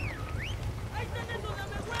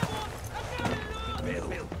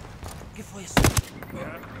 ¿Qué fue eso?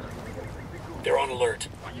 They're on alert.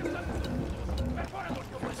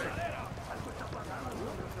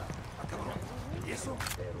 ¿Y eso?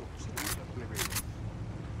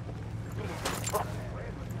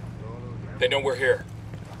 They know we're here.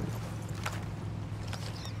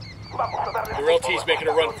 Your LT's making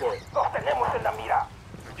a run for it. Los tenemos en la mira.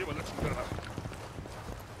 ¿Qué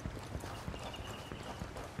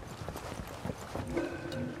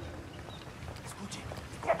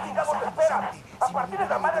chingados esperas? A partir de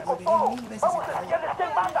la madre con todo. Vamos a enseñarles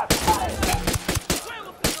quién manda.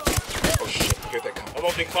 Oh shit, here they come. I'm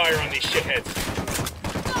opening fire on these shitheads.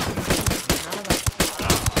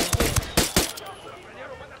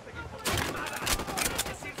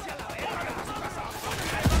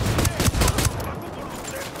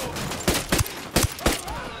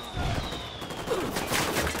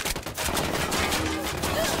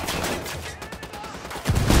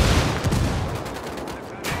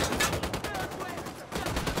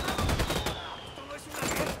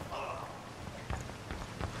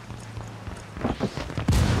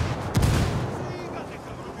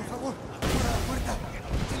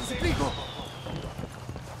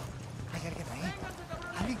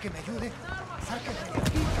 Que me ayude. Sáquenme de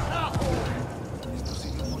aquí, carajo. Esto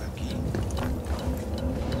sigue por aquí.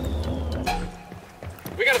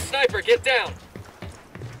 We got a sniper, get down.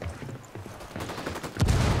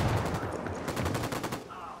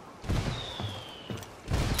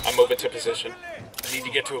 I'm moving to position. I need to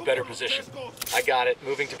get to a better position. I got it,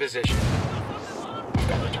 moving to position. I've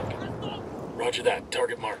got the target. Roger that,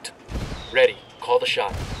 target marked. Ready, call the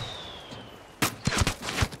shot.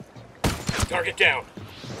 Target down.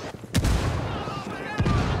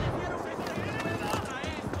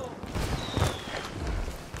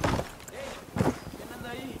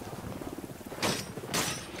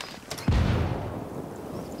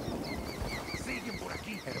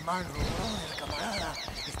 Hermano, brother, camarada.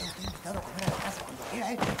 Está usted invitado a comer a la casa cuando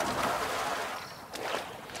quiera, ¿eh?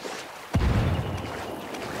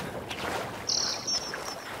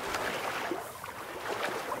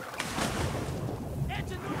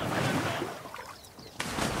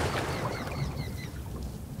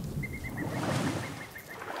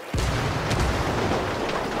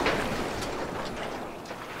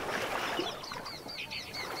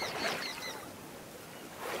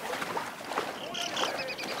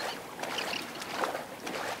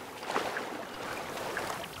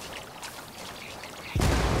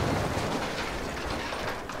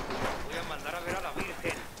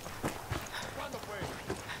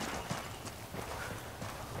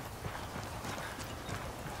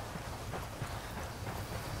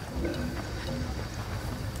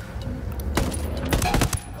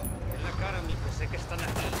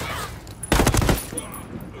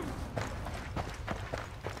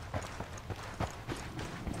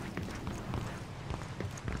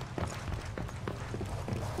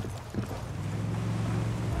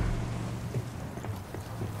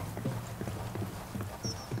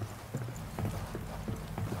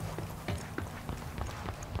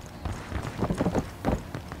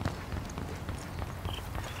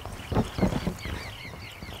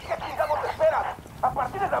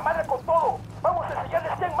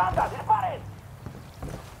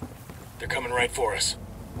 They're coming right for us.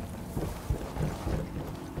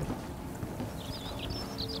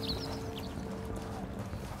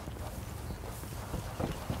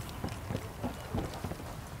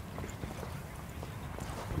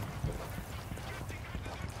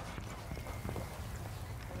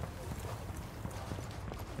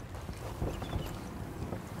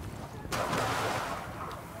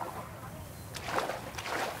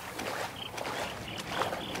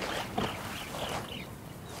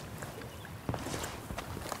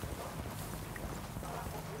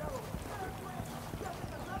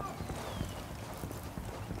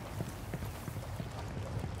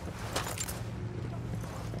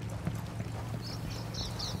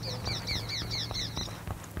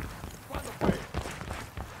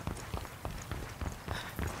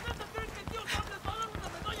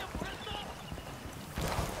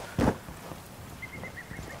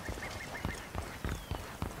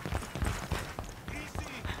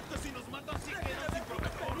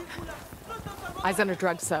 Eyes on a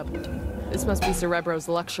drug sub. This must be Cerebro's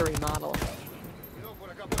luxury model.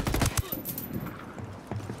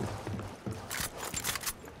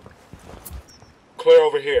 Clear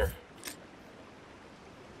over here.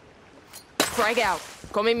 Frag out.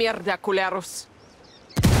 Come mierda, culeros.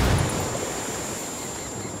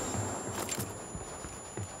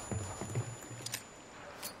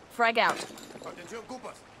 Frag out.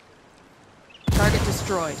 Target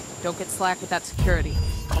destroyed. Don't get slack with that security.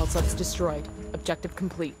 All subs destroyed. Objective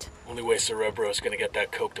complete. Only way Cerebro's gonna get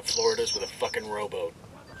that coke to Florida is with a fucking rowboat.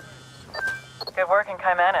 Good work in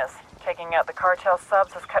Jimenez. Taking out the cartel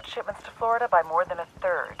subs has cut shipments to Florida by more than a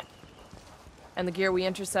third. And the gear we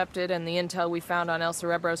intercepted and the intel we found on El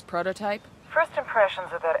Cerebro's prototype? First impressions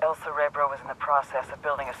are that El Cerebro was in the process of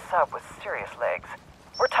building a sub with serious legs.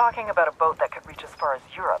 We're talking about a boat that could reach as far as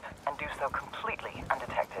Europe and do so completely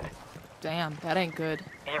undetected. Damn, that ain't good.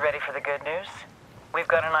 Are you ready for the good news? We've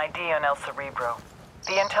got an ID on El Cerebro.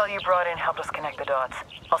 The intel you brought in helped us connect the dots.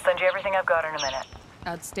 I'll send you everything I've got in a minute.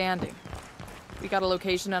 Outstanding. We got a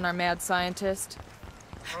location on our mad scientist?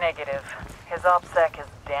 Negative. His OPSEC is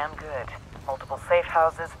damn good. Multiple safe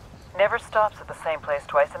houses. Never stops at the same place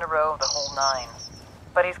twice in a row, the whole 9.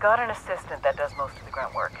 But he's got an assistant that does most of the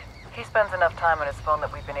grunt work. He spends enough time on his phone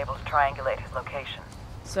that we've been able to triangulate his location.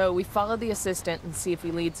 So we follow the assistant and see if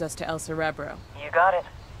he leads us to El Cerebro. You got it.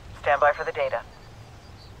 Stand by for the data.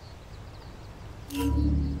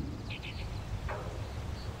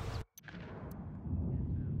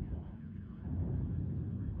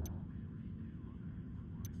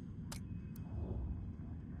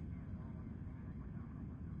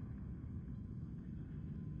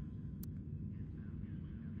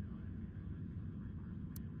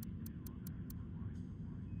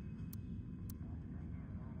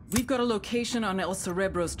 We've got a location on El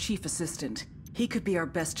Cerebro's chief assistant. He could be our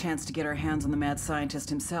best chance to get our hands on the mad scientist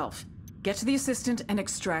himself. Get to the assistant and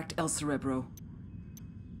extract El Cerebro.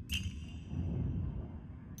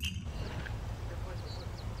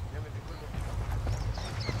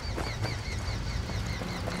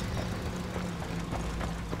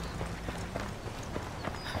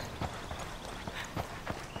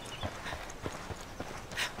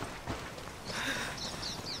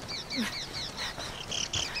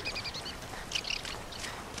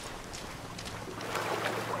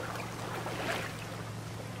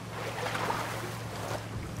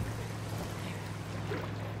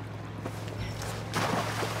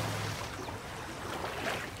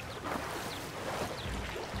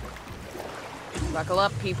 Buckle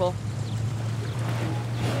up, people.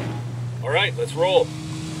 All right, let's roll.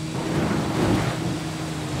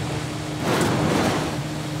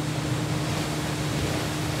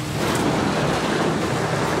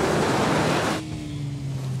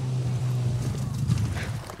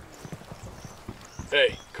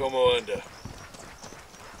 Hey, como anda?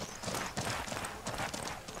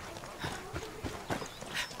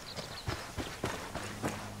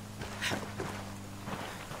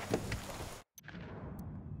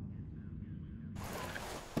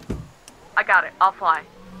 I got it. I'll fly.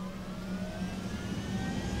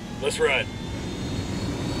 Let's ride.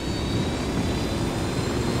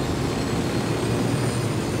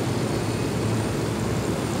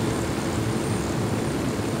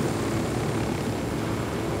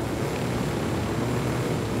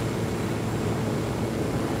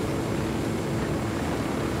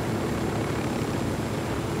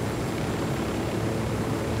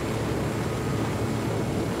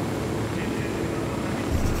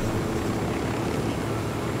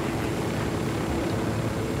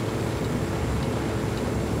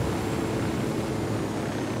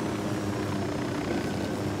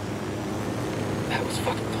 That was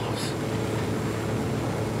fucking close.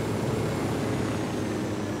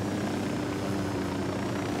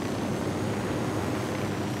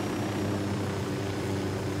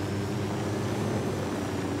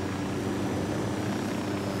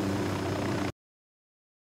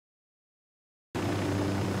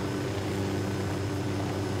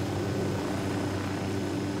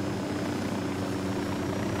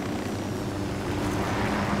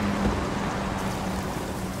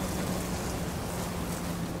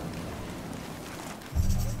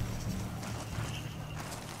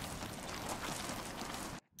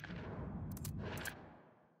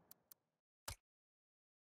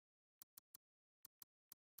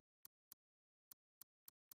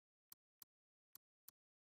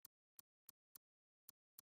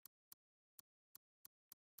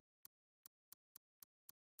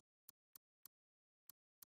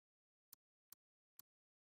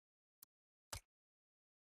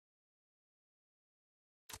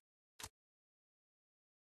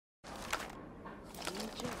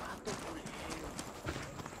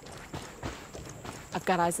 I've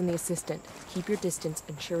got eyes on the assistant. Keep your distance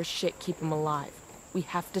and sure as shit keep him alive. We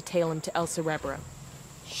have to tail him to El Cerebro.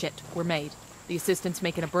 Shit, we're made. The assistant's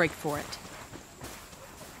making a break for it.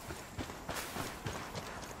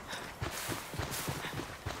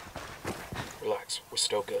 Relax, we're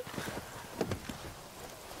still good.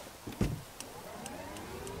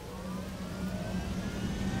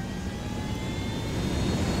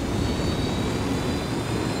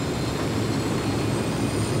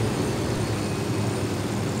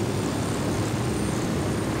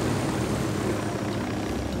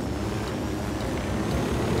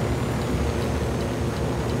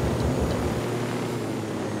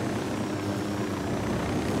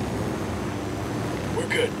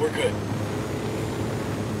 We're good.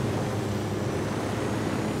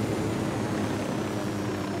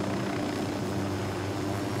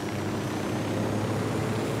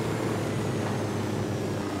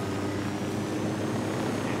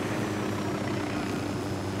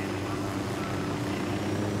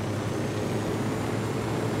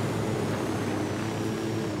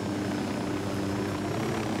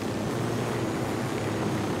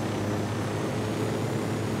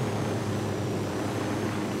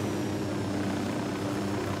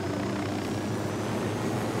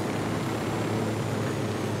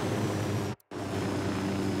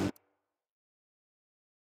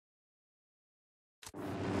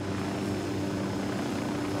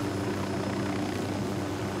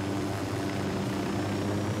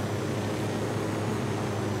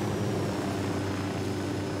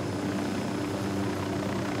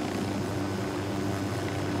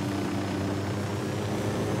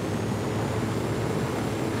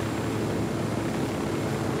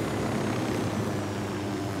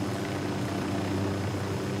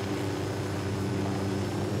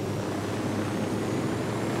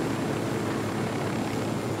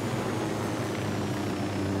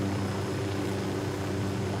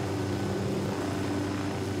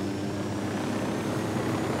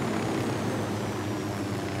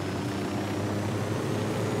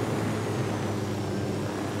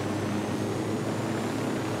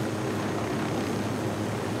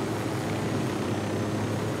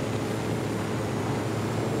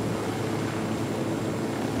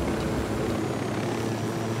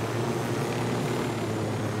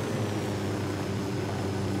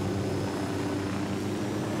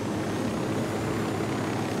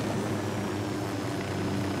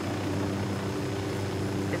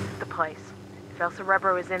 Place. If El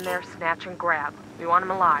Cerebro is in there, snatch and grab. We want him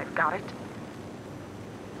alive, got it?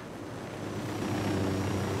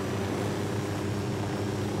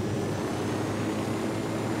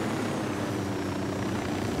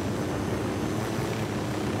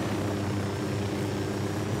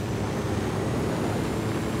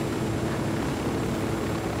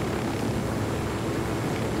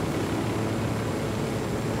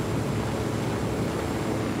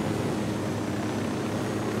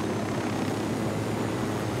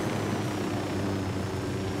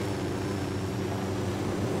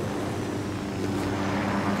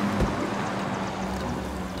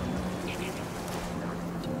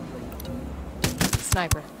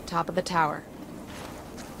 Sniper, top of the tower.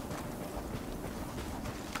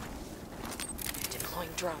 Deploying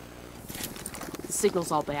drone. The signal's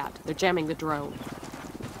all bad. They're jamming the drone.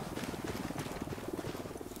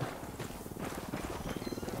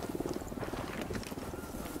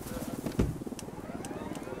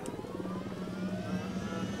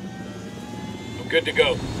 I'm good to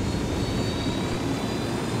go.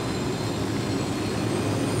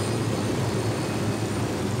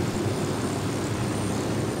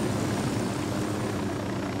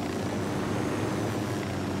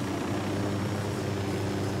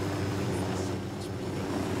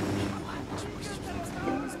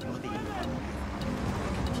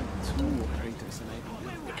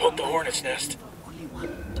 Poke the hornet's nest.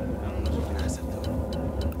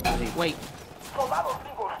 Wait.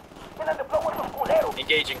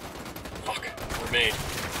 Engaging. Fuck. We're made.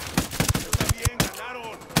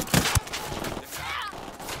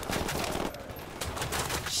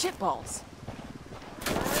 Shitballs.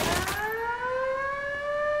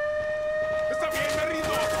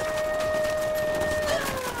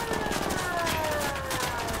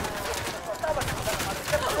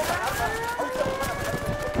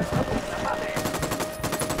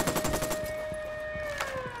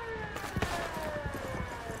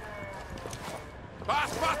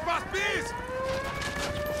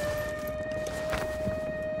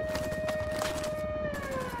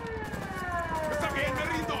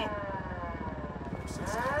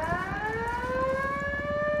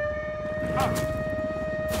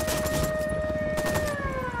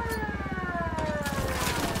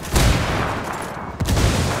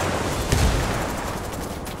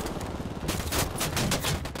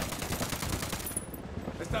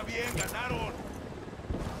 Está bien, ganaron.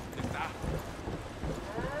 Está.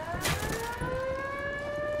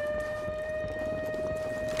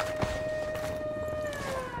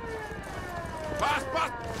 ¡Paz,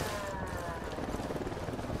 paz!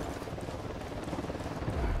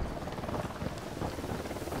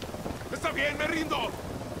 Está bien, me rindo.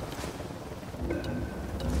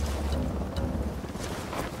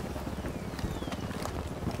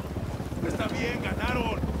 Está bien,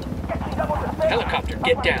 ganaron. Helicopter,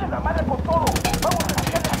 get down.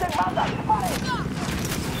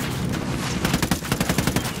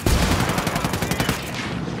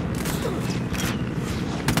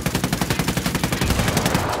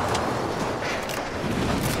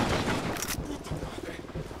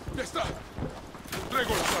 Ya está.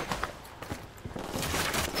 Traigo las armas.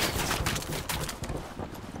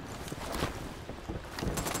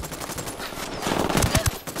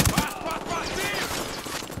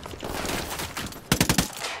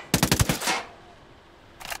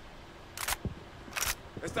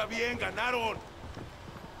 Está bien, ganaron.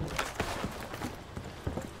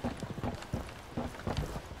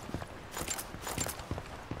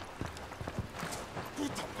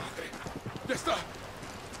 Puta madre. Ya está.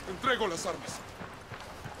 Entrego las armas.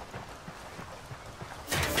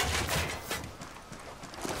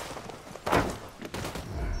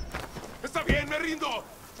 Está bien, me rindo. No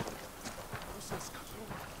seas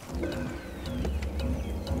cabrón.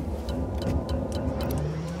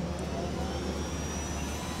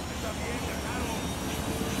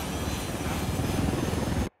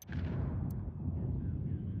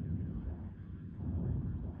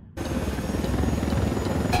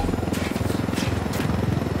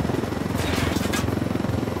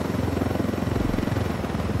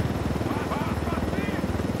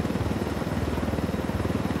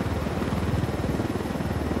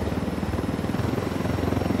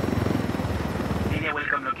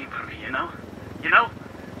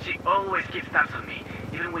 Always keeps tabs on me,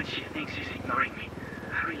 even when she thinks she's ignoring me.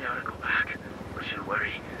 I really ought to go back, or she'll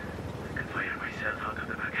worry. I can fire myself out of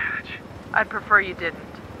the back hatch. I'd prefer you didn't.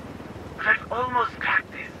 But I've almost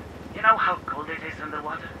cracked this. You know how cold it is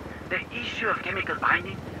underwater? The issue of chemical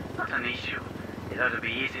binding? Not an issue. It ought to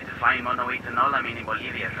be easy to find monoethanolamine in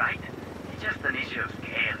Bolivia, right? It's just an issue of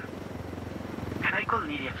scale. Can I call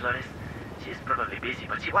Nidia Flores? She's probably busy,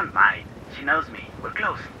 but she won't mind. She knows me. We're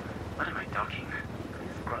close. What am I talking?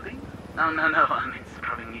 Scrubbing? No. I mean,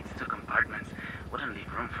 scrubbing needs 2 compartments. Wouldn't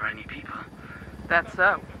leave room for any people. That's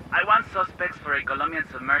so. I want suspects for a Colombian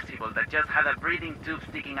submersible that just had a breathing tube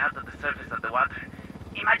sticking out of the surface of the water.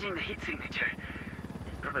 Imagine the heat signature.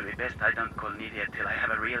 It's probably best I don't call Nidia till I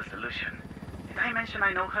have a real solution. Did I mention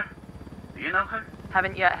I know her? Do you know her?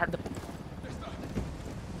 Haven't yet had the...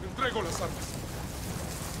 Entrego las armas.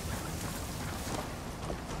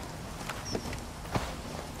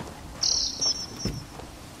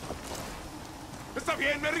 Está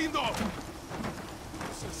bien, me rindo.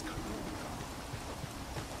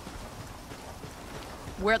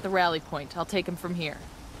 We're at the rally point. I'll take him from here.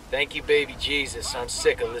 Thank you, baby Jesus. I'm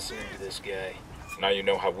sick of listening to this guy. Now you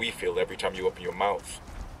know how we feel every time you open your mouth.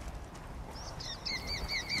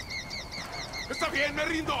 Está bien, me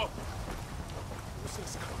rindo.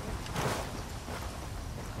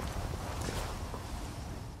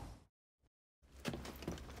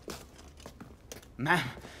 Ma'am,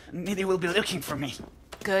 Nidia will be looking for me.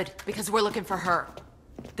 Good, because we're looking for her.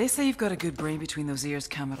 They say you've got a good brain between those ears,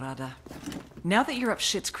 camarada. Now that you're up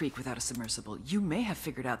Schitt's Creek without a submersible, you may have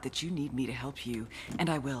figured out that you need me to help you, and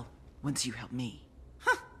I will, once you help me.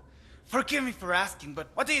 Huh. Forgive me for asking, but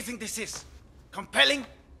what do you think this is? Compelling?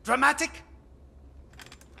 Dramatic?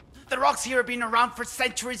 The rocks here have been around for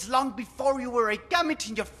centuries, long before you were a gamete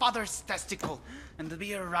in your father's testicle, and they'll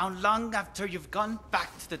be around long after you've gone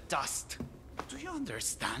back to the dust. Do you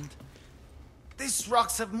understand? These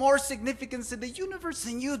rocks have more significance in the universe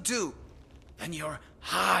than you do, than your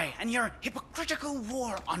high and your hypocritical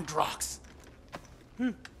war on rocks.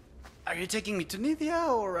 Are you taking me to Nidia,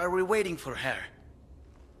 or are we waiting for her?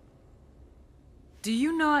 Do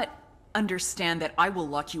you not understand that I will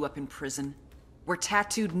lock you up in prison, where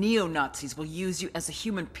tattooed neo-Nazis will use you as a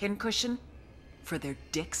human pincushion for their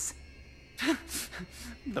dicks?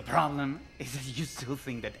 The problem is that you still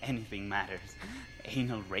think that anything matters.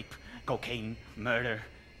 Anal rape, cocaine, murder,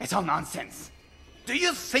 it's all nonsense. Do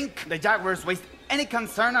you think the jaguars waste any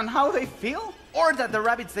concern on how they feel? Or that the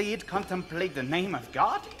rabbits they eat contemplate the name of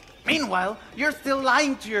God? Meanwhile, you're still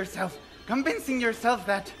lying to yourself, convincing yourself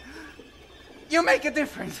that you make a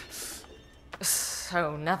difference.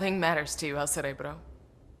 So nothing matters to you, El Cerebro?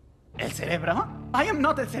 El Cerebro? I am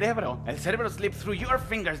not El Cerebro. El Cerebro slipped through your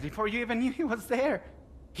fingers before you even knew he was there.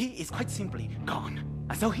 He is quite simply gone,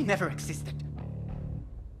 as though he never existed.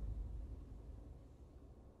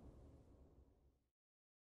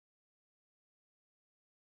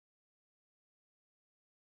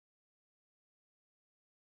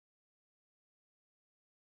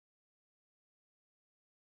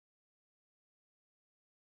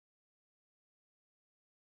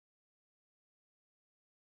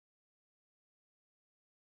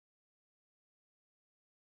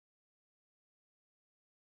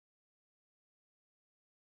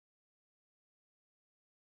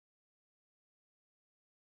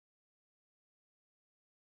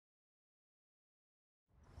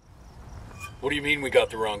 What do you mean we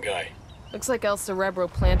got the wrong guy? Looks like El Cerebro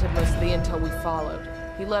planted most of the intel we followed.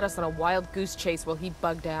 He led us on a wild goose chase while he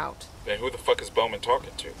bugged out. Then who the fuck is Bowman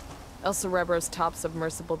talking to? El Cerebro's top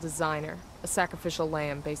submersible designer. A sacrificial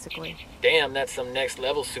lamb, basically. Damn, that's some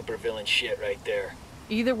next-level supervillain shit right there.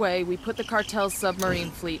 Either way, we put the cartel's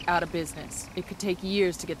submarine fleet out of business. It could take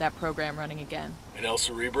years to get that program running again. And El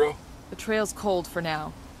Cerebro? The trail's cold for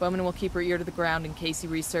now. Bowman will keep her ear to the ground in case he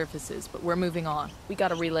resurfaces, but we're moving on. We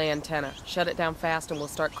got a relay antenna. Shut it down fast and we'll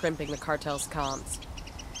start crimping the cartel's comms.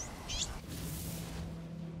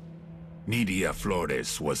 Nidia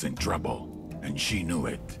Flores was in trouble, and she knew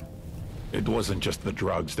it. It wasn't just the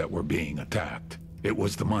drugs that were being attacked. It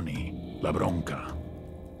was the money, la bronca.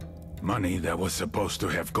 Money that was supposed to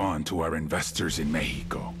have gone to our investors in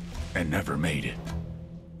Mexico, and never made it.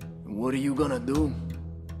 What are you gonna do?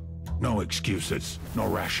 No excuses, no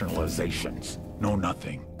rationalizations, no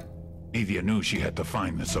nothing. Nidia knew she had to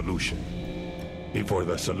find the solution. Before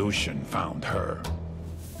the solution found her.